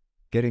comments.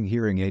 Getting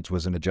hearing aids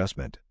was an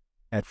adjustment.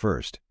 At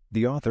first,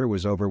 the author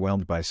was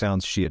overwhelmed by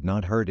sounds she had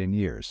not heard in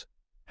years.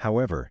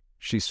 However,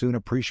 she soon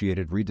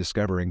appreciated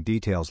rediscovering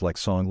details like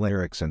song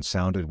lyrics and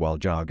sounded while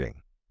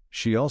jogging.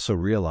 She also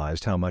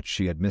realized how much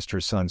she had missed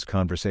her son's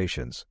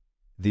conversations.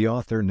 The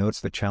author notes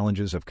the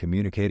challenges of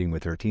communicating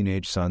with her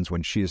teenage sons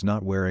when she is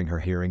not wearing her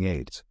hearing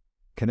aids.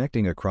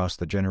 Connecting across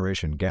the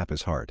generation gap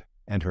is hard,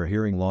 and her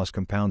hearing loss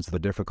compounds the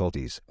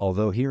difficulties.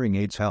 Although hearing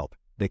aids help,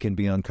 they can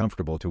be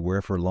uncomfortable to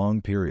wear for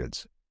long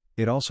periods.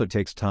 It also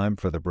takes time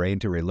for the brain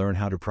to relearn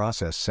how to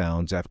process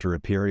sounds after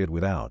a period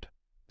without.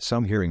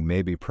 Some hearing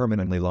may be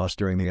permanently lost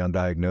during the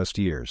undiagnosed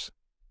years.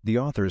 The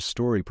author's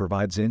story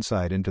provides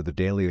insight into the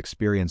daily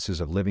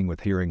experiences of living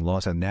with hearing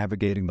loss and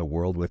navigating the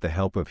world with the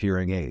help of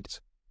hearing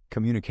aids.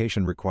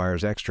 Communication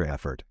requires extra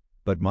effort,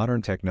 but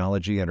modern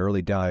technology and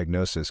early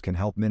diagnosis can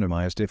help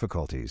minimize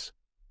difficulties.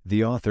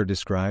 The author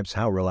describes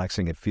how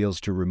relaxing it feels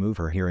to remove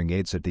her hearing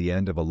aids at the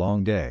end of a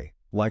long day,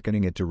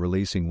 likening it to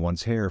releasing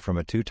one's hair from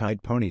a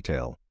too-tight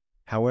ponytail.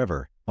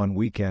 However, on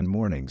weekend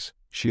mornings,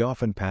 she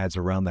often pads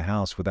around the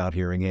house without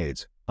hearing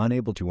aids,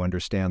 unable to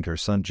understand her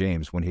son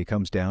James when he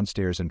comes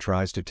downstairs and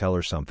tries to tell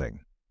her something.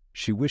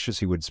 She wishes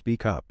he would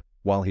speak up,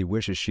 while he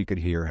wishes she could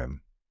hear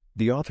him.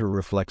 The author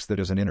reflects that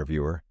as an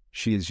interviewer,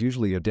 she is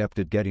usually adept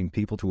at getting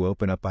people to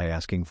open up by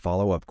asking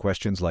follow-up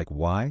questions like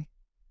why?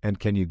 And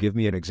can you give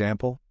me an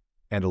example?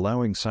 And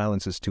allowing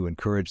silences to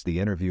encourage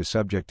the interview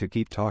subject to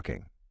keep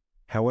talking.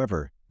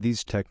 However,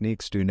 these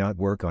techniques do not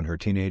work on her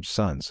teenage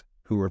sons,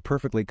 who are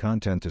perfectly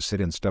content to sit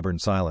in stubborn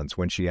silence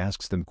when she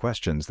asks them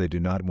questions they do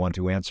not want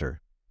to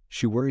answer.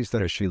 She worries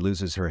that as she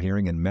loses her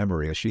hearing and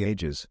memory as she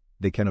ages,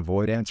 they can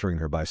avoid answering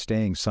her by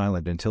staying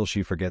silent until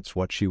she forgets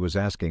what she was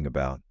asking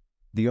about.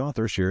 The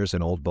author shares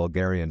an old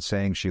Bulgarian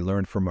saying she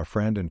learned from a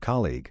friend and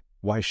colleague,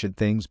 "Why should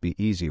things be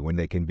easy when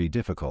they can be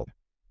difficult?"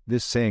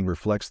 This saying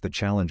reflects the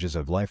challenges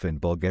of life in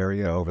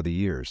Bulgaria over the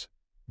years.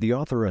 The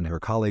author and her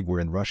colleague were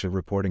in Russia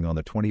reporting on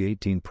the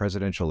 2018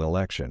 presidential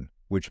election,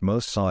 which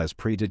most saw as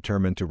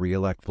predetermined to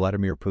re-elect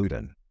Vladimir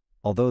Putin.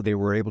 Although they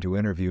were able to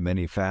interview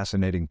many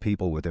fascinating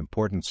people with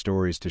important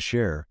stories to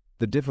share,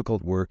 the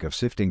difficult work of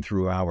sifting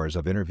through hours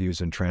of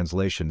interviews and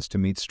translations to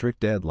meet strict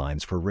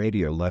deadlines for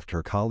radio left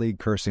her colleague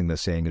cursing the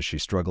saying as she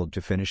struggled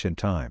to finish in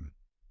time.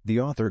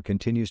 The author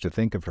continues to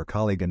think of her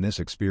colleague in this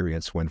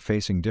experience when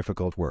facing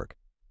difficult work.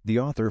 The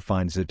author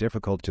finds it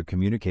difficult to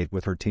communicate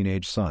with her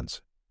teenage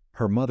sons.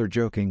 Her mother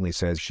jokingly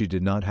says she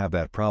did not have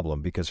that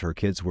problem because her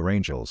kids were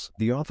angels.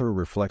 The author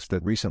reflects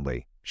that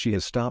recently, She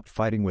has stopped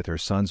fighting with her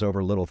sons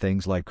over little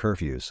things like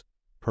curfews.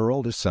 Her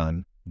oldest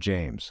son,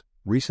 James,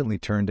 recently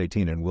turned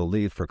 18 and will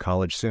leave for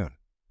college soon.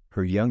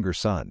 Her younger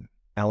son,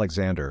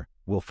 Alexander,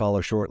 will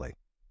follow shortly.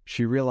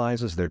 She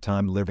realizes their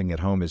time living at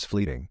home is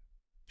fleeting.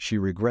 She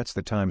regrets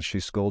the times she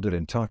scolded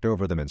and talked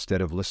over them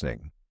instead of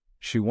listening.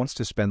 She wants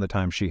to spend the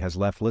time she has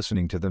left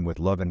listening to them with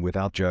love and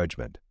without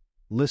judgment.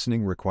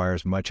 Listening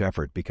requires much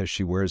effort because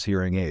she wears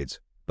hearing aids,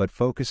 but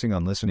focusing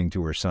on listening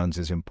to her sons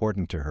is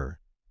important to her.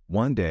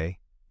 One day,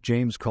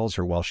 James calls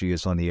her while she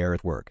is on the air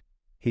at work.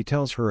 He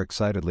tells her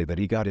excitedly that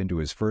he got into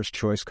his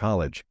first-choice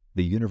college,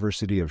 the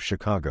University of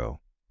Chicago.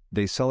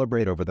 They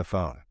celebrate over the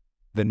phone.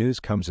 The news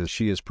comes as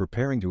she is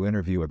preparing to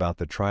interview about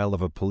the trial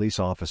of a police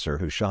officer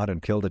who shot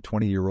and killed a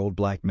 20-year-old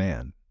black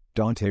man,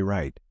 Daunte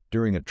Wright,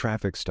 during a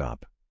traffic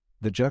stop.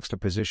 The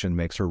juxtaposition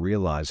makes her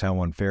realize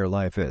how unfair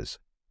life is.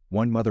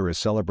 One mother is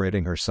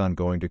celebrating her son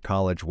going to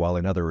college while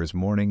another is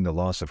mourning the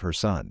loss of her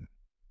son.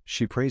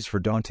 She prays for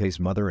Daunte's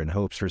mother and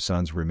hopes her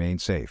sons remain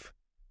safe.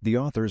 The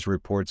author's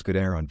reports could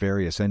air on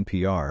various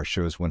NPR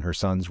shows when her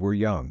sons were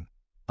young.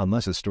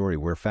 Unless a story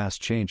were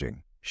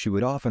fast-changing, she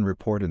would often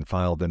report and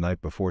file the night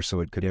before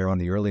so it could air on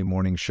the early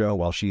morning show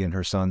while she and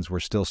her sons were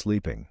still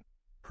sleeping.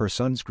 Her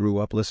sons grew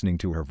up listening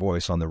to her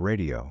voice on the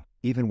radio,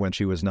 even when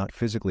she was not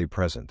physically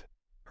present.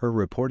 Her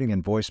reporting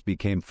and voice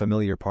became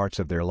familiar parts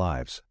of their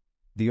lives.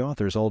 The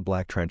author's old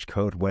black trench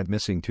coat went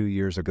missing 2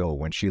 years ago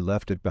when she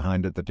left it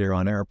behind at the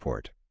Tehran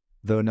airport.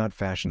 Though not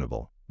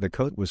fashionable, the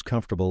coat was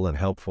comfortable and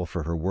helpful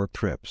for her work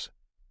trips.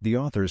 The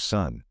author's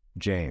son,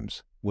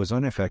 James, was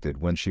unaffected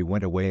when she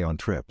went away on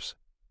trips.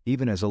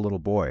 Even as a little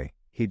boy,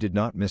 he did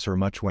not miss her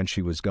much when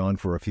she was gone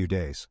for a few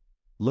days.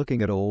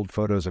 Looking at old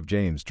photos of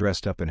James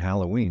dressed up in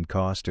Halloween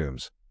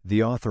costumes,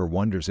 the author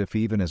wonders if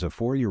even as a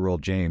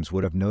 4-year-old James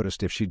would have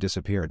noticed if she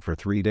disappeared for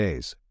 3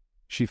 days.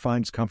 She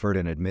finds comfort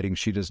in admitting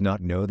she does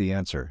not know the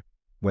answer.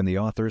 When the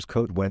author's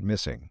coat went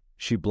missing,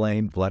 she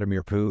blamed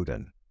Vladimir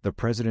Putin, the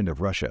president of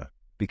Russia,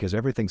 because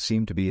everything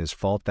seemed to be his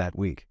fault that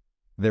week.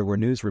 There were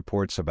news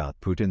reports about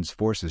Putin's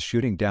forces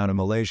shooting down a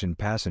Malaysian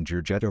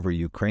passenger jet over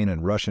Ukraine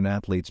and Russian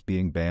athletes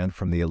being banned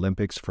from the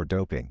Olympics for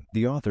doping.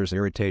 The author's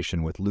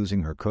irritation with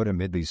losing her coat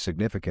amid these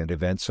significant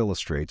events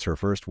illustrates her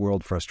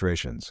first-world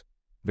frustrations.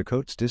 The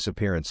coat's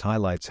disappearance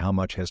highlights how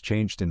much has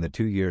changed in the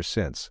 2 years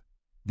since.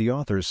 The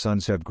author's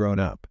sons have grown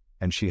up,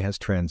 and she has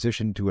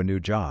transitioned to a new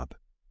job.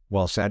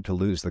 While sad to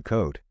lose the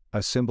coat,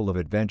 a symbol of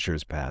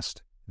adventures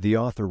past, the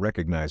author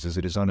recognizes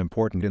it is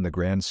unimportant in the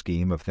grand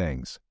scheme of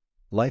things.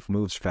 Life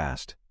moves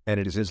fast, and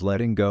it is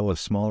letting go of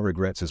small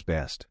regrets is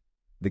best.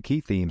 The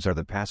key themes are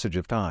the passage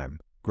of time,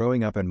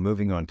 growing up and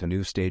moving on to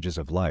new stages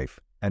of life,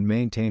 and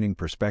maintaining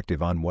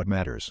perspective on what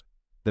matters.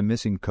 The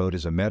missing coat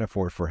is a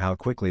metaphor for how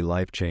quickly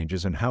life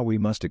changes and how we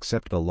must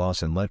accept the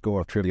loss and let go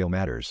of trivial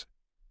matters.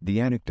 The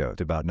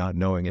anecdote about not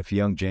knowing if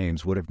young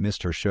James would have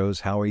missed her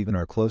shows how even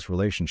our close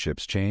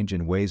relationships change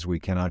in ways we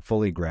cannot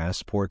fully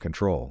grasp or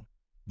control.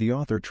 The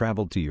author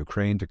traveled to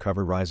Ukraine to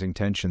cover rising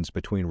tensions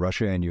between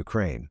Russia and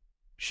Ukraine.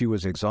 She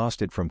was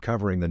exhausted from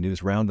covering the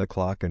news round the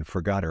clock and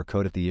forgot her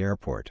coat at the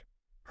airport.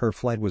 Her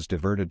flight was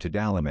diverted to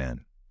Dalaman,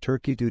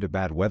 Turkey due to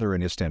bad weather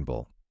in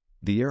Istanbul.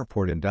 The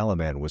airport in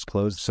Dalaman was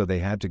closed so they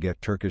had to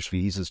get Turkish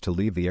visas to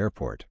leave the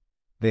airport.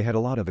 They had a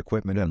lot of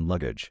equipment and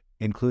luggage,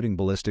 including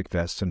ballistic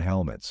vests and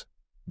helmets.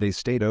 They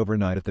stayed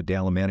overnight at the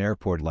Dalaman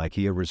Airport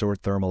Lykia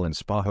Resort Thermal and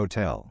Spa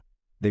Hotel.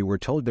 They were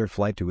told their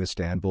flight to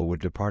Istanbul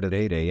would depart at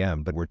 8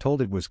 a.m. but were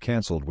told it was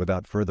cancelled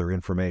without further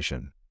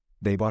information.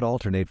 They bought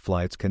alternate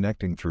flights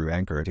connecting through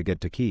Ankara to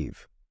get to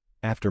Kyiv.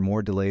 After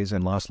more delays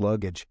and lost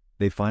luggage,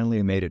 they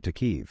finally made it to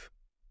Kyiv.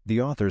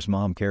 The author's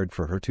mom cared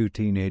for her 2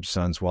 teenage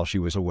sons while she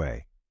was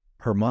away.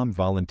 Her mom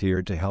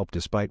volunteered to help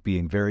despite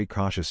being very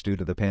cautious due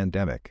to the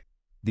pandemic.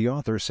 The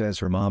author says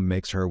her mom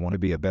makes her want to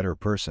be a better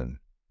person.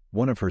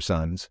 One of her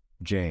sons,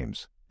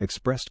 James,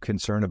 expressed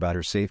concern about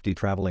her safety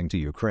traveling to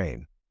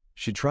Ukraine.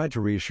 She tried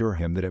to reassure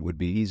him that it would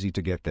be easy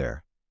to get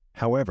there.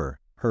 However,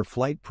 her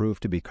flight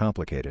proved to be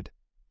complicated.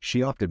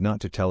 She opted not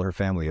to tell her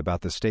family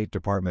about the State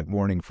Department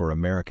warning for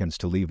Americans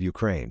to leave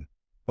Ukraine.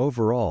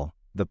 Overall,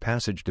 the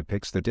passage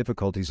depicts the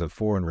difficulties of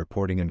foreign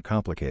reporting in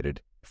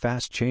complicated,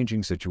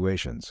 fast-changing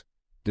situations.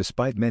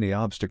 Despite many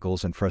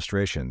obstacles and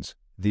frustrations,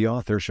 the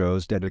author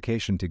shows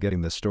dedication to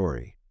getting the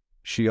story.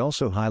 She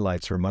also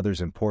highlights her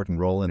mother's important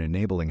role in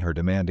enabling her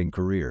demanding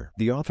career.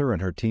 The author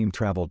and her team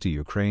traveled to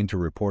Ukraine to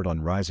report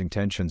on rising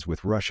tensions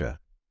with Russia.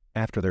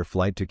 After their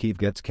flight to Kyiv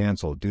gets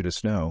cancelled due to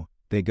snow,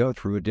 they go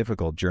through a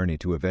difficult journey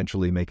to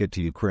eventually make it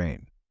to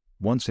Ukraine.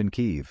 Once in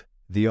Kyiv,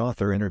 the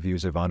author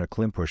interviews Ivana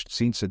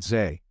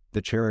Klimpusht-Tsintsidze,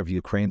 the chair of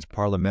Ukraine's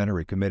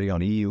Parliamentary Committee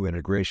on EU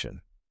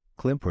Integration.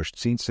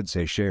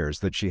 Klimpusht-Tsintsidze shares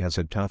that she has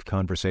had tough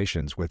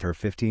conversations with her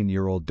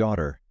 15-year-old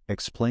daughter,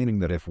 explaining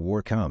that if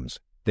war comes,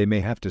 they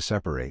may have to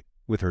separate,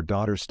 with her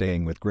daughter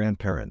staying with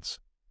grandparents.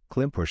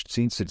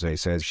 Klimpusht-Tsintsidze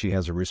says she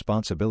has a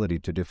responsibility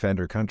to defend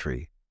her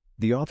country.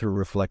 The author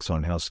reflects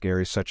on how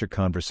scary such a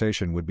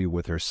conversation would be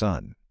with her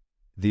son.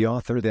 The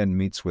author then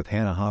meets with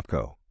Hanna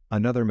Hopko,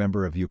 another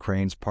member of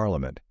Ukraine's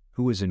parliament,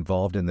 who was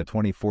involved in the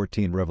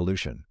 2014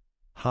 revolution.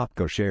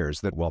 Hopko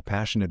shares that while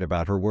passionate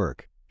about her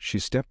work, she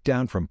stepped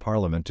down from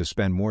Parliament to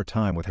spend more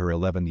time with her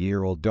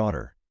 11-year-old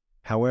daughter.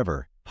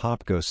 However,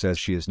 Hopko says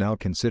she is now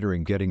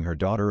considering getting her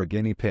daughter a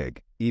guinea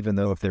pig, even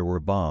though if there were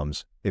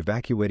bombs,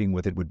 evacuating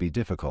with it would be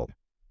difficult.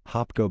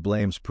 Hopko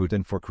blames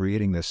Putin for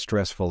creating this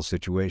stressful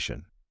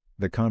situation.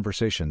 The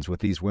conversations with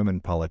these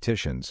women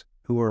politicians,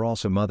 who are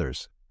also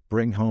mothers,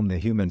 bring home the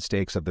human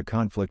stakes of the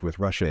conflict with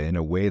Russia in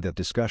a way that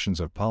discussions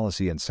of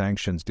policy and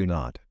sanctions do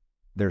not.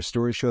 Their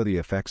stories show the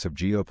effects of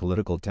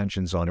geopolitical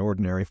tensions on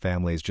ordinary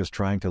families just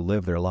trying to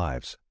live their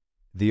lives.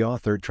 The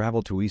author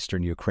traveled to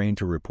eastern Ukraine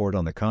to report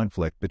on the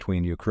conflict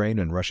between Ukraine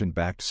and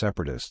Russian-backed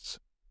separatists.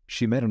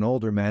 She met an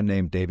older man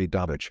named David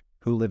Dobich,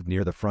 who lived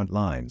near the front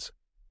lines.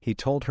 He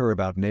told her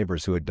about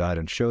neighbors who had died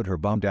and showed her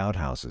bombed-out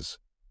houses.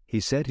 He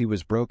said he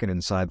was broken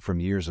inside from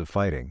years of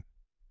fighting.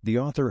 The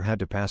author had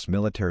to pass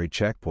military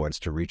checkpoints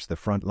to reach the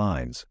front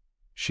lines.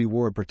 She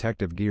wore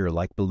protective gear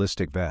like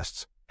ballistic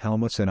vests,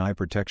 helmets and eye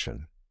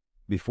protection.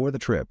 Before the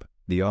trip,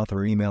 the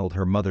author emailed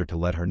her mother to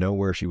let her know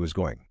where she was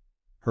going.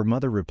 Her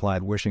mother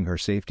replied wishing her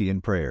safety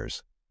and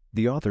prayers.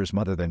 The author's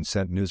mother then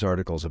sent news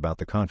articles about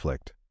the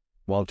conflict.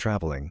 While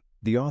traveling,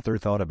 the author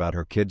thought about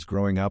her kids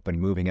growing up and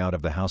moving out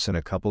of the house in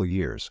a couple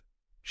years.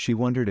 She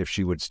wondered if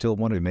she would still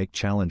want to make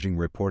challenging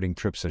reporting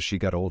trips as she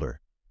got older.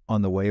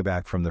 On the way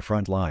back from the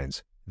front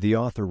lines, the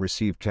author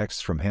received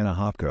texts from Hanna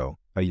Hopko,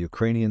 a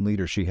Ukrainian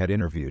leader she had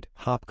interviewed.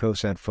 Hopko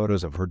sent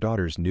photos of her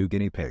daughter's new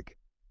guinea pig.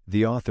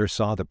 The author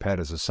saw the pet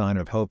as a sign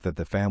of hope that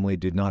the family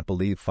did not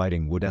believe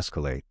fighting would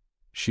escalate.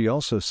 She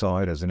also saw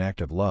it as an act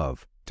of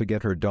love, to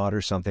get her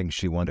daughter something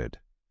she wanted.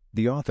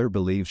 The author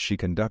believes she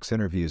conducts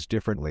interviews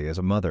differently as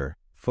a mother,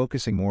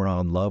 focusing more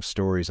on love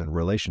stories and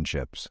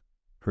relationships.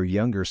 Her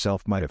younger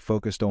self might have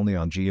focused only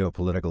on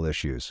geopolitical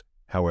issues.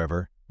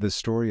 However, the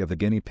story of the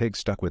guinea pig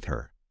stuck with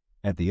her.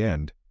 At the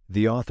end,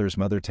 the author's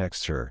mother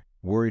texts her,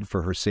 worried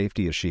for her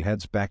safety as she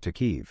heads back to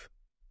Kyiv.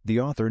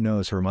 The author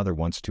knows her mother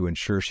wants to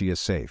ensure she is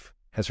safe,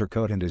 has her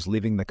coat and is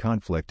leaving the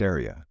conflict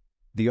area.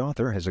 The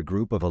author has a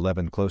group of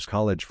 11 close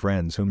college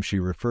friends whom she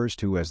refers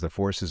to as the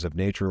forces of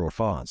nature or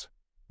Voss.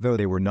 Though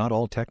they were not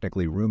all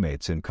technically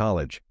roommates in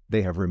college,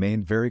 they have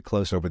remained very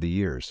close over the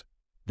years.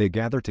 They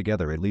gather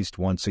together at least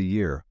once a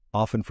year,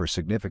 often for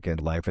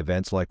significant life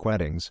events like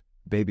weddings,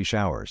 baby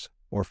showers,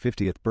 or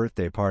 50th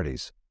birthday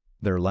parties.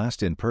 Their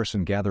last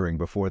in-person gathering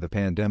before the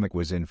pandemic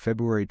was in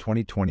February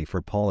 2020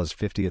 for Paula's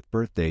 50th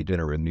birthday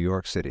dinner in New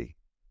York City.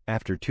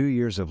 After 2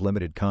 years of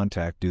limited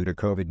contact due to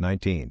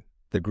COVID-19,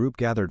 the group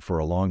gathered for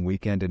a long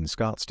weekend in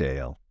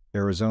Scottsdale,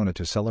 Arizona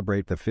to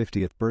celebrate the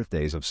 50th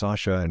birthdays of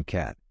Sasha and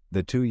Kat,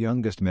 the two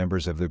youngest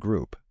members of the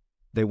group.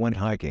 They went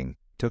hiking,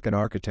 took an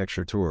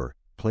architecture tour,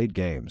 played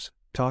games,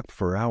 talked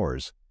for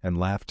hours, and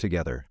laughed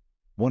together.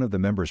 One of the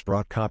members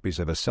brought copies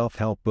of a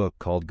self-help book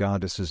called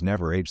Goddesses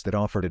Never Age that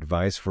offered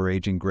advice for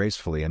aging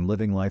gracefully and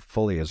living life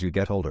fully as you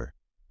get older.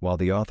 While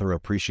the author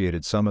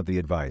appreciated some of the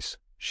advice,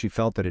 she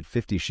felt that at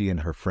 50 she and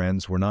her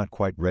friends were not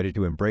quite ready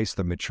to embrace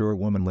the mature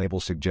woman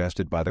label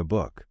suggested by the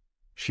book.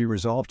 She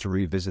resolved to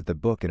revisit the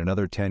book in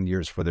another 10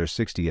 years for their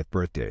 60th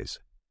birthdays.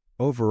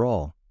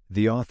 Overall,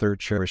 the author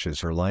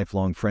cherishes her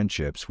lifelong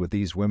friendships with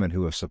these women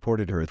who have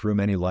supported her through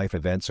many life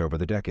events over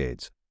the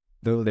decades.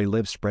 Though they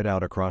live spread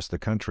out across the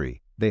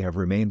country, they have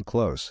remained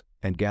close,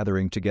 and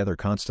gathering together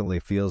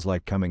constantly feels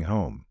like coming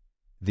home.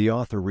 The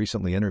author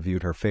recently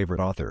interviewed her favorite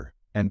author,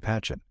 Ann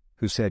Patchen,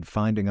 who said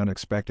finding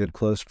unexpected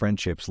close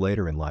friendships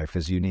later in life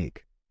is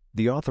unique.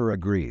 The author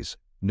agrees,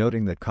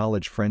 noting that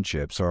college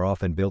friendships are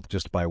often built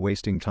just by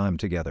wasting time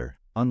together,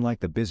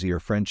 unlike the busier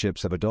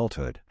friendships of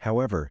adulthood.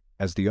 However,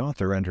 as the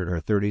author entered her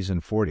 30s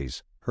and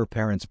 40s, her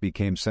parents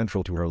became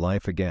central to her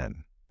life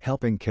again,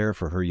 helping care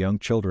for her young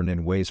children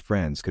in ways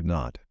friends could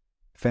not.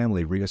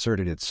 Family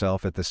reasserted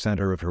itself at the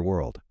center of her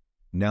world.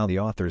 Now the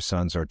author's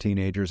sons are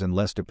teenagers and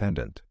less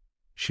dependent.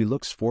 She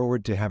looks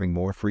forward to having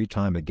more free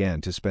time again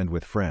to spend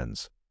with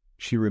friends.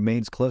 She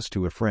remains close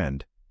to a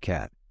friend,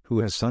 Kat, who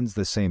has sons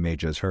the same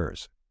age as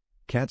hers.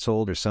 Kat's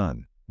older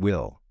son,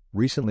 Will,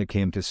 recently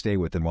came to stay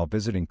with them while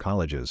visiting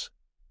colleges.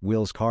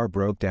 Will's car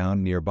broke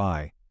down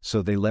nearby,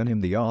 so they lent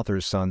him the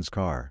author's son's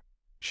car.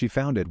 She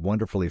found it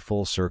wonderfully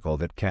full circle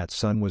that Kat's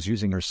son was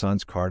using her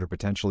son's car to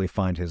potentially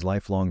find his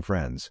lifelong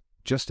friends,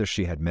 just as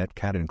she had met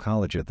Kat in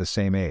college at the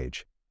same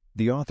age.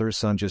 The author's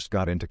son just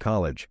got into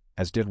college,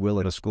 as did Will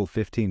at a school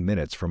 15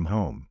 minutes from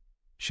home.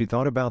 She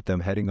thought about them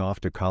heading off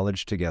to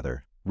college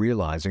together,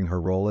 realizing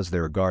her role as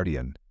their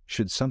guardian,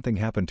 should something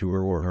happen to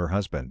her or her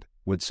husband,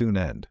 would soon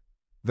end.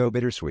 Though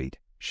bittersweet,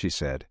 she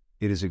said,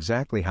 it is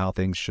exactly how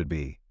things should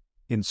be.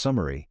 In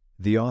summary,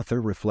 the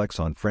author reflects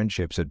on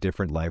friendships at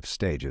different life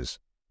stages.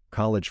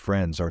 College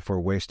friends are for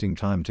wasting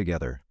time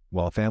together,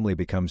 while family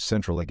becomes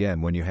central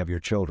again when you have your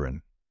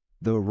children.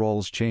 Though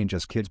roles change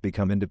as kids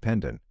become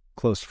independent,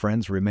 close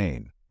friends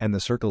remain, and the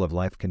circle of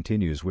life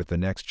continues with the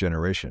next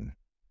generation.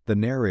 The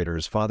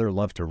narrator's father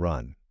loved to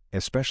run,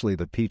 especially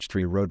the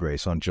Peachtree Road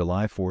Race on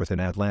July 4th in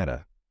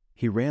Atlanta.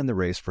 He ran the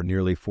race for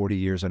nearly 40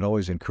 years and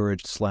always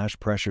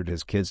encouraged/pressured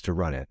his kids to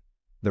run it.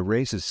 The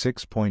race is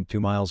 6.2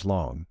 miles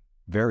long,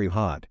 very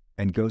hot,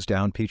 and goes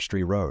down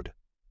Peachtree Road.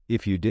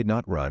 If you did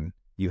not run,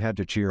 you had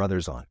to cheer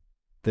others on.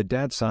 The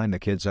dad signed the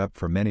kids up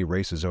for many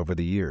races over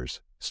the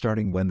years,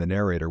 starting when the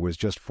narrator was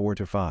just 4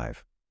 to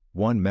 5.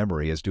 One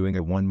memory is doing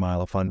a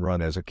 1-mile fun run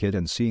as a kid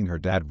and seeing her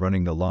dad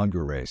running the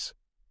longer race.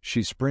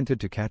 She sprinted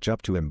to catch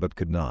up to him but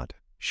could not,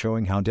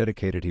 showing how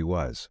dedicated he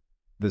was.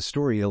 The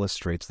story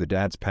illustrates the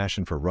dad's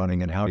passion for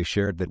running and how he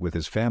shared that with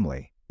his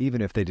family, even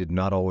if they did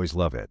not always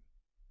love it.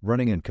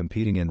 Running and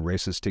competing in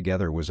races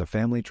together was a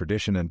family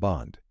tradition and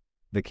bond.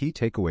 The key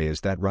takeaway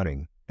is that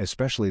running,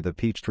 especially the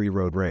Peachtree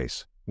Road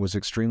Race, was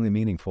extremely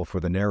meaningful for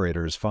the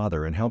narrator's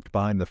father and helped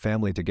bind the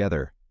family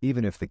together,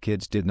 even if the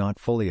kids did not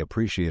fully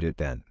appreciate it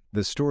then.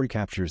 The story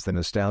captures the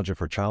nostalgia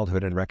for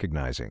childhood and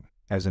recognizing,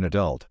 as an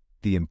adult,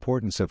 the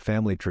importance of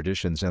family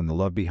traditions and the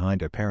love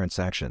behind a parent's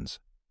actions.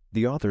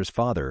 The author's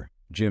father,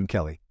 Jim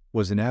Kelly,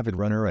 was an avid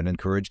runner and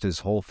encouraged his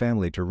whole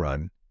family to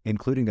run,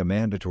 including a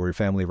mandatory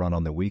family run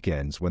on the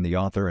weekends when the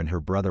author and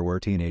her brother were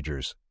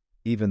teenagers.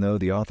 Even though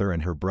the author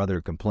and her brother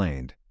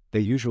complained, they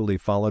usually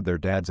followed their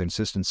dad's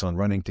insistence on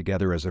running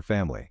together as a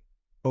family.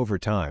 Over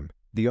time,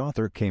 the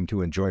author came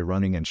to enjoy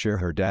running and share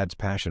her dad's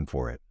passion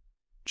for it.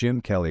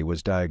 Jim Kelly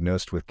was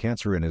diagnosed with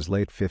cancer in his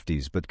late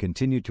 50s but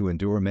continued to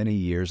endure many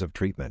years of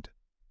treatment.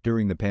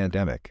 During the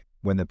pandemic,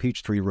 when the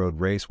Peachtree Road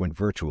Race went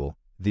virtual,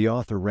 the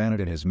author ran it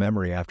in his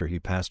memory after he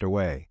passed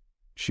away.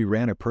 She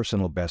ran a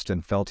personal best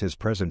and felt his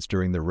presence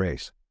during the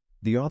race.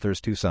 The author's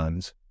 2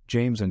 sons,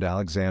 James and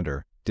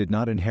Alexander, did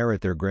not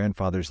inherit their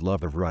grandfather's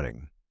love of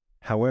running.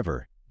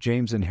 However,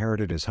 James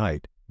inherited his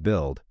height,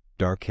 build,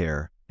 dark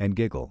hair, and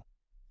giggle.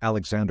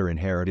 Alexander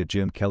inherited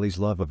Jim Kelly's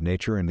love of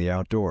nature and the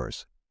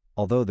outdoors.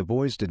 Although the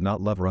boys did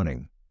not love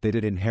running, they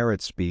did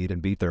inherit speed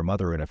and beat their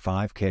mother in a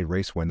 5K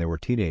race when they were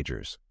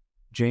teenagers.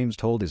 James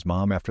told his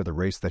mom after the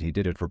race that he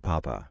did it for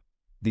Papa.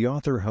 The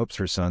author hopes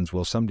her sons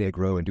will someday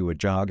grow into a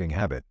jogging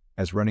habit,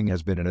 as running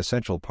has been an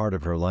essential part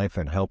of her life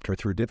and helped her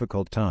through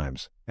difficult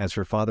times, as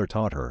her father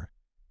taught her.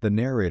 The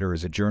narrator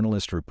is a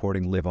journalist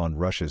reporting live on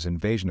Russia's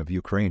invasion of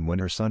Ukraine when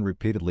her son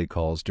repeatedly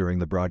calls during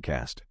the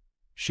broadcast.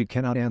 She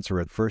cannot answer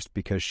at first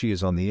because she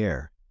is on the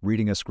air,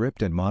 reading a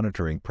script and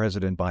monitoring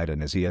President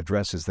Biden as he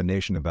addresses the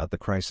nation about the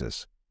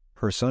crisis.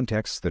 Her son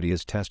texts that he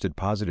is tested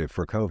positive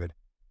for COVID.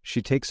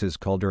 She takes his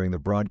call during the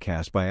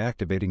broadcast by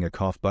activating a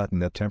cough button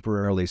that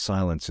temporarily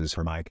silences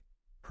her mic.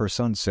 Her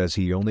son says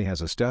he only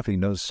has a stuffy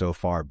nose so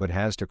far but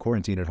has to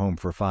quarantine at home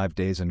for 5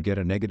 days and get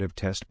a negative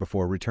test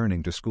before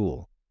returning to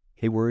school.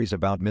 He worries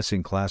about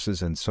missing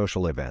classes and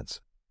social events.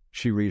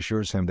 She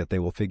reassures him that they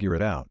will figure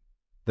it out.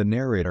 The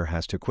narrator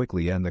has to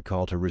quickly end the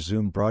call to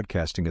resume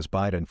broadcasting as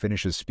Biden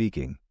finishes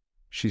speaking.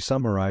 She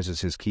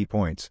summarizes his key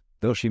points,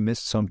 though she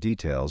missed some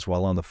details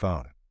while on the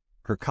phone.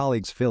 Her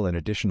colleagues fill in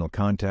additional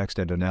context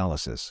and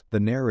analysis.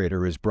 The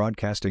narrator is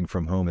broadcasting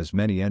from home as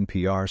many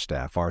NPR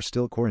staff are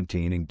still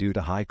quarantining due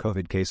to high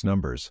COVID case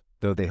numbers,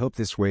 though they hope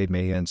this wave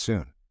may end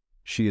soon.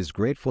 She is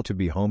grateful to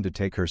be home to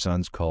take her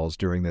son's calls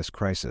during this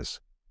crisis.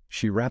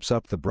 She wraps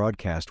up the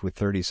broadcast with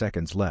 30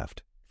 seconds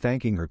left,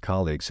 thanking her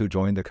colleagues who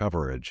joined the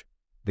coverage.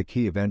 The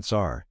key events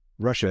are: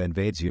 Russia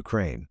invades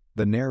Ukraine,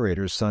 the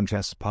narrator's son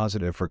tests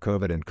positive for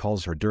COVID and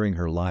calls her during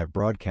her live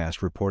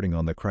broadcast reporting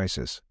on the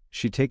crisis.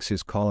 She takes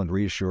his call and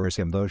reassures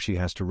him though she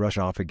has to rush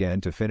off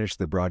again to finish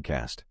the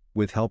broadcast,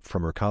 with help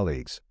from her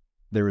colleagues.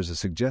 There is a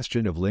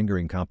suggestion of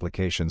lingering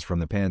complications from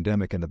the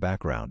pandemic in the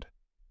background.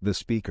 The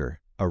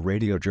speaker, a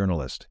radio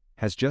journalist,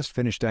 has just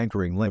finished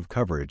anchoring live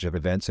coverage of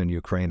events in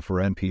Ukraine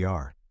for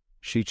NPR.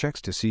 She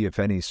checks to see if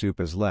any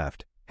soup is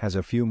left, has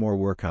a few more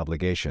work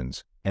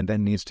obligations, and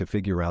then needs to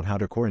figure out how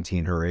to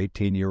quarantine her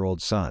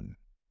 18-year-old son.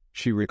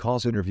 She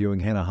recalls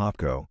interviewing Hanna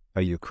Hopko,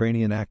 a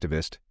Ukrainian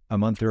activist, a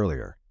month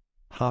earlier.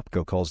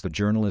 Hopko calls the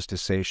journalist to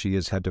say she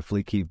has had to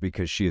flee Kyiv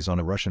because she is on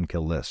a Russian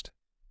kill list.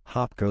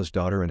 Hopko's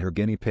daughter and her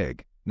guinea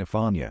pig,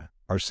 Nafanya,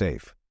 are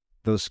safe.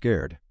 Though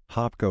scared,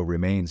 Hopko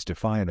remains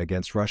defiant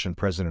against Russian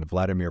President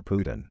Vladimir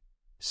Putin.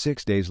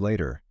 6 days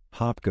later,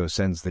 Hopko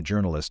sends the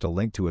journalist a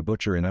link to a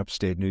butcher in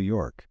upstate New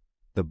York.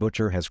 The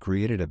butcher has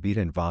created a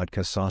beaten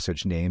vodka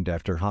sausage named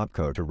after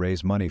Hopko to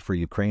raise money for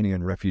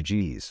Ukrainian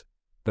refugees.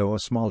 Though a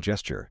small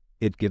gesture,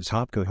 it gives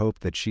Hopko hope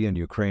that she and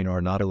Ukraine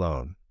are not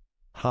alone.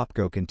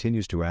 Hopko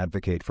continues to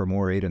advocate for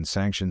more aid and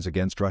sanctions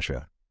against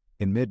Russia.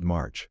 In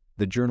mid-March,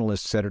 the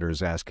journalist's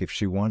editors ask if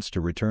she wants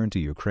to return to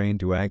Ukraine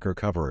to anchor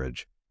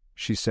coverage.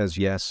 She says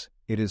yes,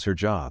 it is her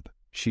job,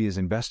 she is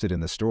invested in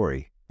the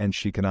story, and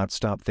she cannot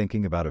stop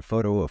thinking about a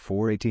photo of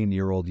 4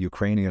 18-year-old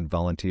Ukrainian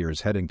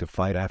volunteers heading to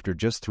fight after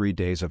just 3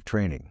 days of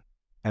training.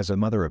 As a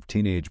mother of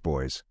teenage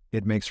boys,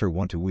 it makes her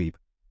want to weep.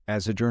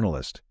 As a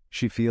journalist,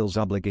 she feels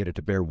obligated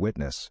to bear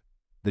witness.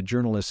 The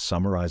journalist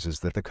summarizes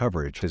that the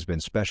coverage has been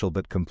special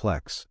but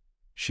complex.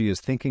 She is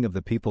thinking of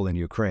the people in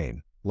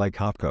Ukraine, like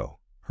Hopko,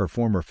 her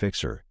former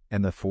fixer,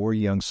 and the 4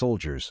 young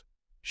soldiers.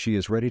 She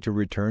is ready to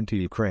return to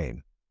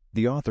Ukraine.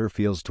 The author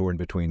feels torn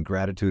between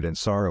gratitude and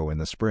sorrow in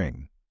the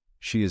spring.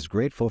 She is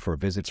grateful for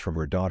visits from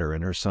her daughter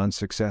and her son's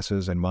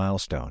successes and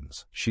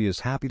milestones. She is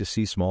happy to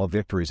see small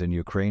victories in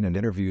Ukraine and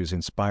interviews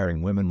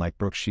inspiring women like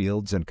Brooke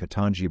Shields and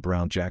Ketanji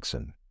Brown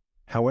Jackson.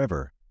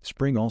 However,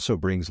 spring also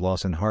brings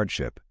loss and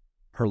hardship.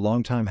 Her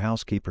longtime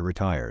housekeeper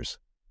retires.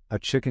 A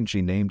chicken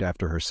she named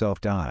after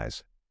herself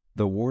dies.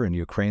 The war in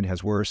Ukraine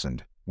has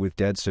worsened, with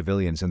dead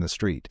civilians in the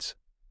streets.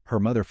 Her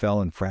mother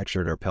fell and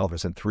fractured her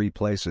pelvis in 3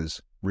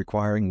 places,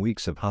 requiring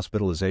weeks of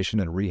hospitalization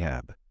and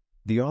rehab.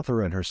 The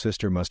author and her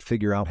sister must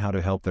figure out how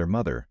to help their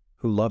mother,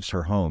 who loves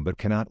her home but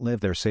cannot live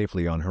there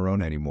safely on her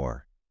own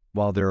anymore.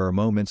 While there are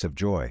moments of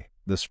joy,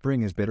 the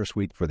spring is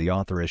bittersweet for the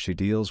author as she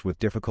deals with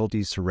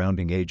difficulties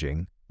surrounding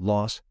aging,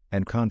 loss,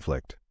 and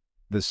conflict.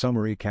 The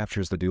summary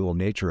captures the dual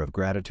nature of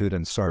gratitude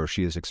and sorrow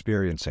she is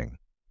experiencing.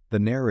 The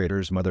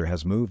narrator's mother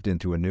has moved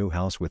into a new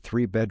house with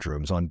 3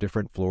 bedrooms on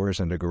different floors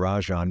and a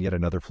garage on yet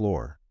another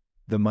floor.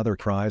 The mother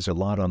cries a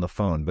lot on the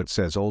phone but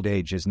says old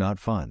age is not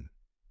fun.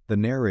 The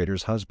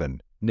narrator's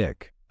husband,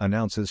 Nick,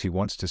 announces he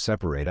wants to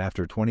separate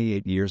after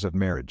 28 years of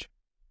marriage.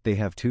 They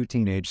have 2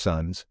 teenage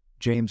sons,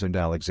 James and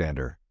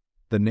Alexander.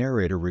 The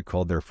narrator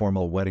recalled their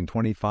formal wedding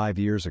 25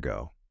 years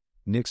ago.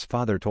 Nick's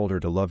father told her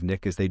to love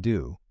Nick as they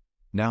do.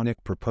 Now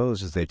Nick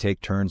proposes they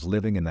take turns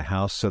living in the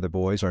house so the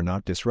boys are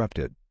not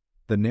disrupted.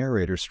 The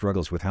narrator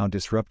struggles with how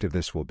disruptive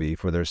this will be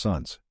for their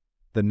sons.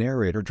 The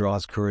narrator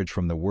draws courage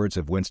from the words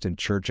of Winston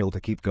Churchill to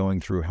keep going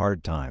through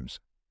hard times.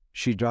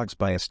 She jogs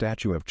by a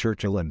statue of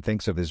Churchill and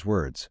thinks of his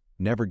words,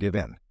 "Never give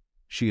in."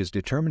 She is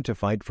determined to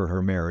fight for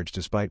her marriage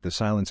despite the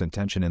silence and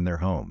tension in their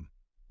home.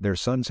 Their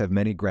sons have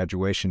many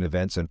graduation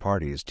events and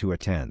parties to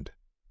attend.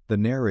 The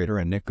narrator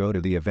and Nick go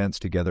to the events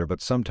together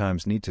but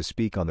sometimes need to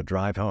speak on the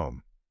drive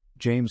home.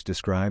 James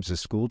describes a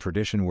school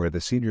tradition where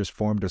the seniors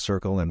formed a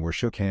circle and were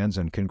shook hands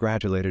and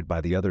congratulated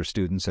by the other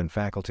students and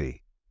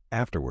faculty.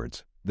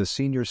 Afterwards, the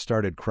seniors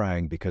started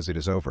crying because it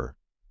is over.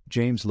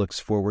 James looks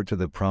forward to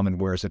the prom and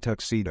wears a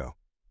tuxedo.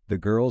 The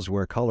girls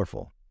wear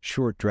colorful,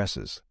 short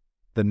dresses.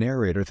 The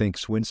narrator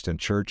thinks Winston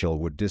Churchill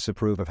would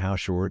disapprove of how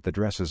short the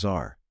dresses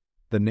are.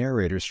 The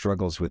narrator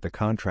struggles with the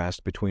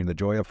contrast between the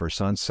joy of her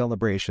son's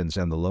celebrations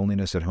and the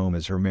loneliness at home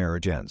as her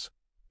marriage ends.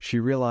 She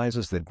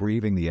realizes that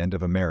grieving the end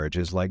of a marriage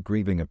is like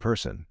grieving a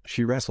person.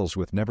 She wrestles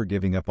with never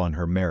giving up on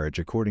her marriage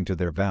according to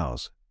their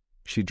vows.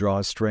 She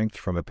draws strength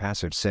from a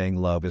passage saying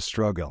love is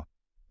struggle.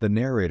 The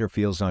narrator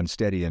feels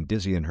unsteady and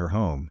dizzy in her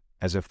home,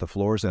 as if the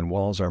floors and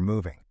walls are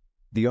moving.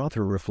 The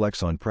author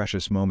reflects on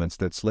precious moments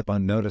that slip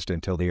unnoticed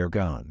until they are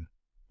gone.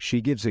 She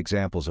gives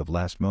examples of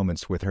last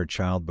moments with her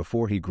child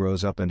before he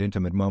grows up and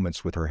intimate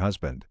moments with her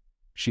husband.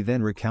 She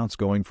then recounts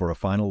going for a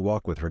final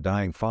walk with her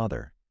dying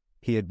father.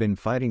 He had been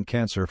fighting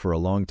cancer for a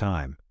long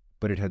time,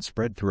 but it had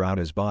spread throughout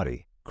his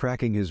body,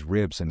 cracking his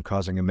ribs and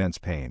causing immense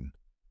pain.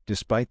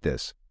 Despite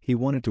this, he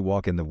wanted to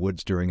walk in the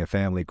woods during a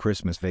family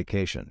Christmas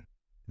vacation.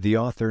 The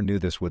author knew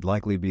this would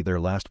likely be their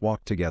last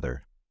walk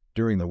together.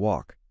 During the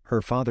walk,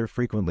 her father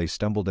frequently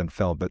stumbled and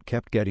fell but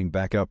kept getting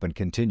back up and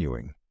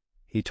continuing.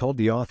 He told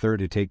the author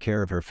to take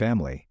care of her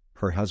family,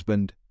 her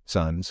husband,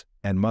 sons,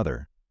 and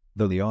mother.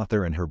 Though the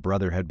author and her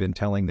brother had been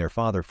telling their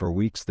father for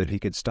weeks that he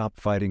could stop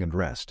fighting and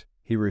rest,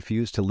 he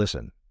refused to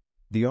listen.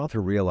 The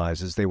author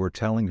realizes they were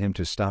telling him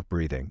to stop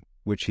breathing,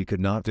 which he could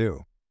not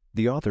do.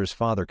 The author's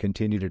father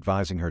continued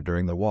advising her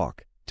during the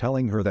walk,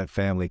 telling her that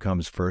family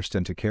comes first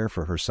and to care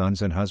for her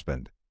sons and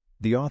husband.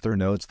 The author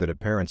notes that a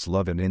parent's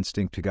love and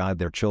instinct to guide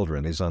their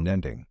children is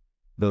unending.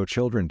 Though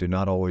children do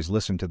not always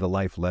listen to the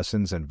life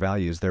lessons and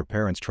values their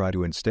parents try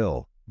to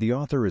instill, the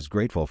author is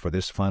grateful for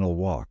this final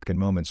walk and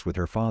moments with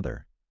her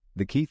father.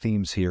 The key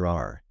themes here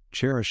are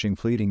cherishing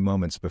fleeting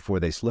moments before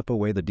they slip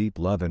away, the deep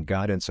love and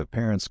guidance of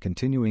parents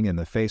continuing in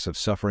the face of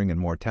suffering and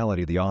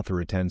mortality. The author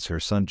attends her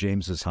son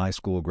James's high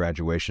school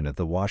graduation at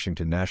the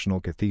Washington National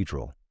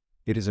Cathedral.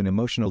 It is an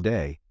emotional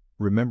day,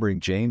 remembering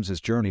James's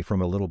journey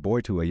from a little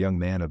boy to a young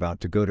man about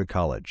to go to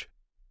college.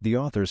 The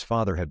author's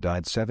father had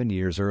died 7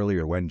 years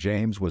earlier when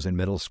James was in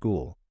middle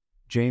school.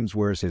 James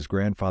wears his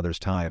grandfather's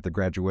tie at the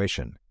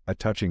graduation, a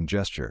touching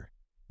gesture.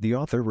 The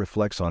author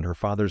reflects on her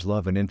father's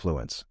love and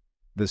influence.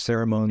 The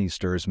ceremony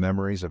stirs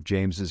memories of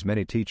James's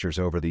many teachers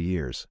over the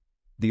years.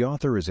 The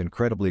author is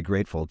incredibly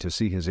grateful to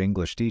see his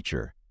English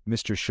teacher,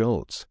 Mr.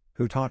 Schultz,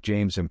 who taught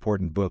James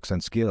important books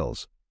and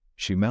skills.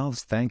 She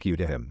mouths thank you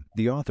to him.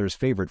 The author's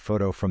favorite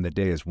photo from the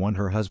day is one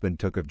her husband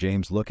took of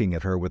James looking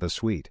at her with a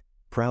sweet,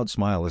 proud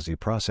smile as he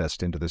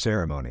processed into the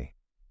ceremony.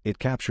 It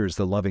captures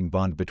the loving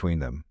bond between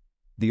them.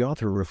 The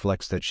author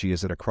reflects that she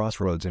is at a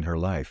crossroads in her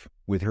life,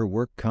 with her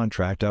work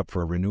contract up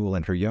for renewal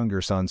and her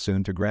younger son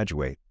soon to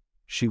graduate.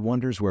 She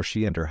wonders where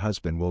she and her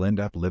husband will end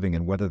up living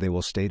and whether they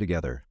will stay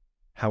together.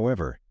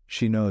 However,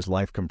 she knows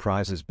life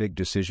comprises big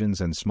decisions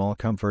and small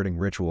comforting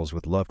rituals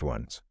with loved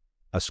ones.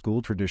 A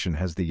school tradition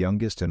has the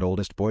youngest and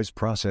oldest boys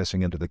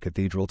processing into the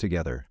cathedral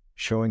together,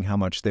 showing how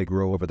much they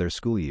grow over their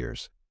school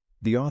years.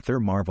 The author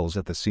marvels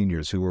at the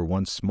seniors who were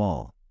once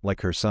small,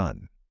 like her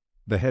son.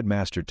 The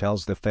headmaster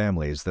tells the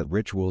families that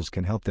rituals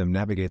can help them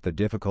navigate the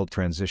difficult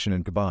transition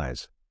and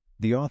goodbyes.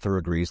 The author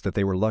agrees that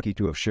they were lucky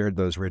to have shared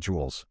those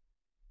rituals.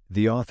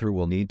 The author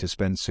will need to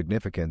spend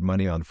significant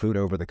money on food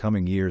over the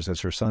coming years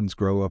as her sons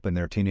grow up in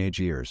their teenage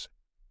years.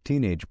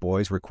 Teenage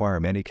boys require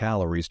many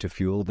calories to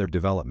fuel their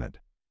development.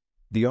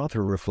 The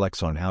author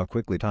reflects on how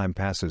quickly time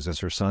passes as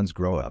her sons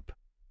grow up.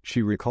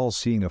 She recalls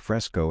seeing a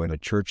fresco in a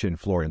church in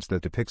Florence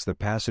that depicts the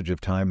passage of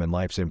time and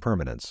life's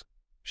impermanence.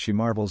 She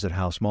marvels at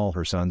how small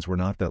her sons were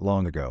not that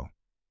long ago.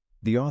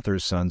 The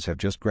author's sons have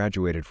just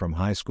graduated from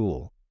high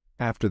school.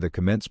 After the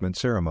commencement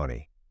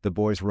ceremony, the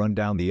boys run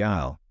down the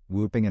aisle,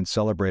 whooping and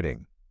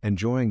celebrating,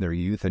 enjoying their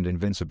youth and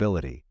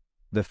invincibility.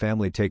 The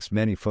family takes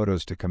many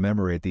photos to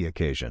commemorate the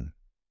occasion.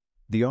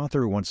 The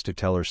author wants to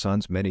tell her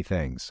sons many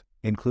things,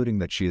 including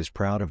that she is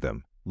proud of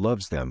them,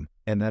 loves them,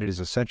 and that it is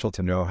essential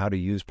to know how to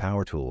use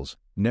power tools,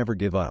 never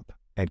give up,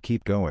 and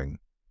keep going.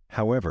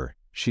 However,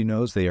 she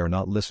knows they are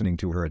not listening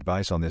to her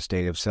advice on this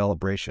day of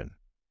celebration.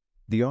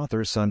 The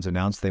author's sons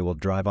announce they will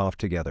drive off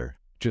together,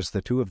 just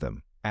the two of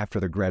them, after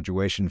the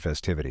graduation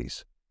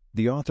festivities.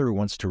 The author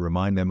wants to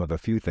remind them of a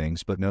few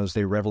things but knows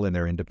they revel in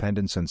their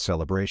independence and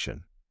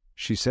celebration.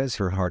 She says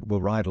her heart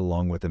will ride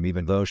along with them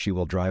even though she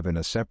will drive in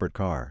a separate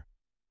car.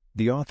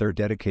 The author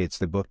dedicates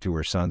the book to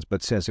her sons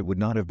but says it would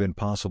not have been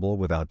possible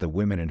without the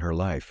women in her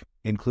life,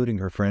 including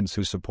her friends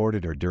who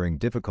supported her during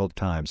difficult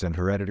times and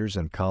her editors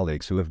and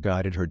colleagues who have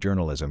guided her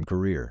journalism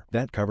career.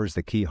 That covers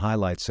the key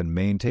highlights and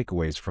main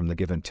takeaways from the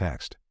given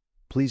text.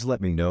 Please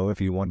let me know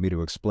if you want me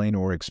to explain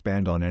or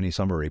expand on any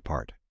summary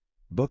part.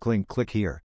 Book link, click here.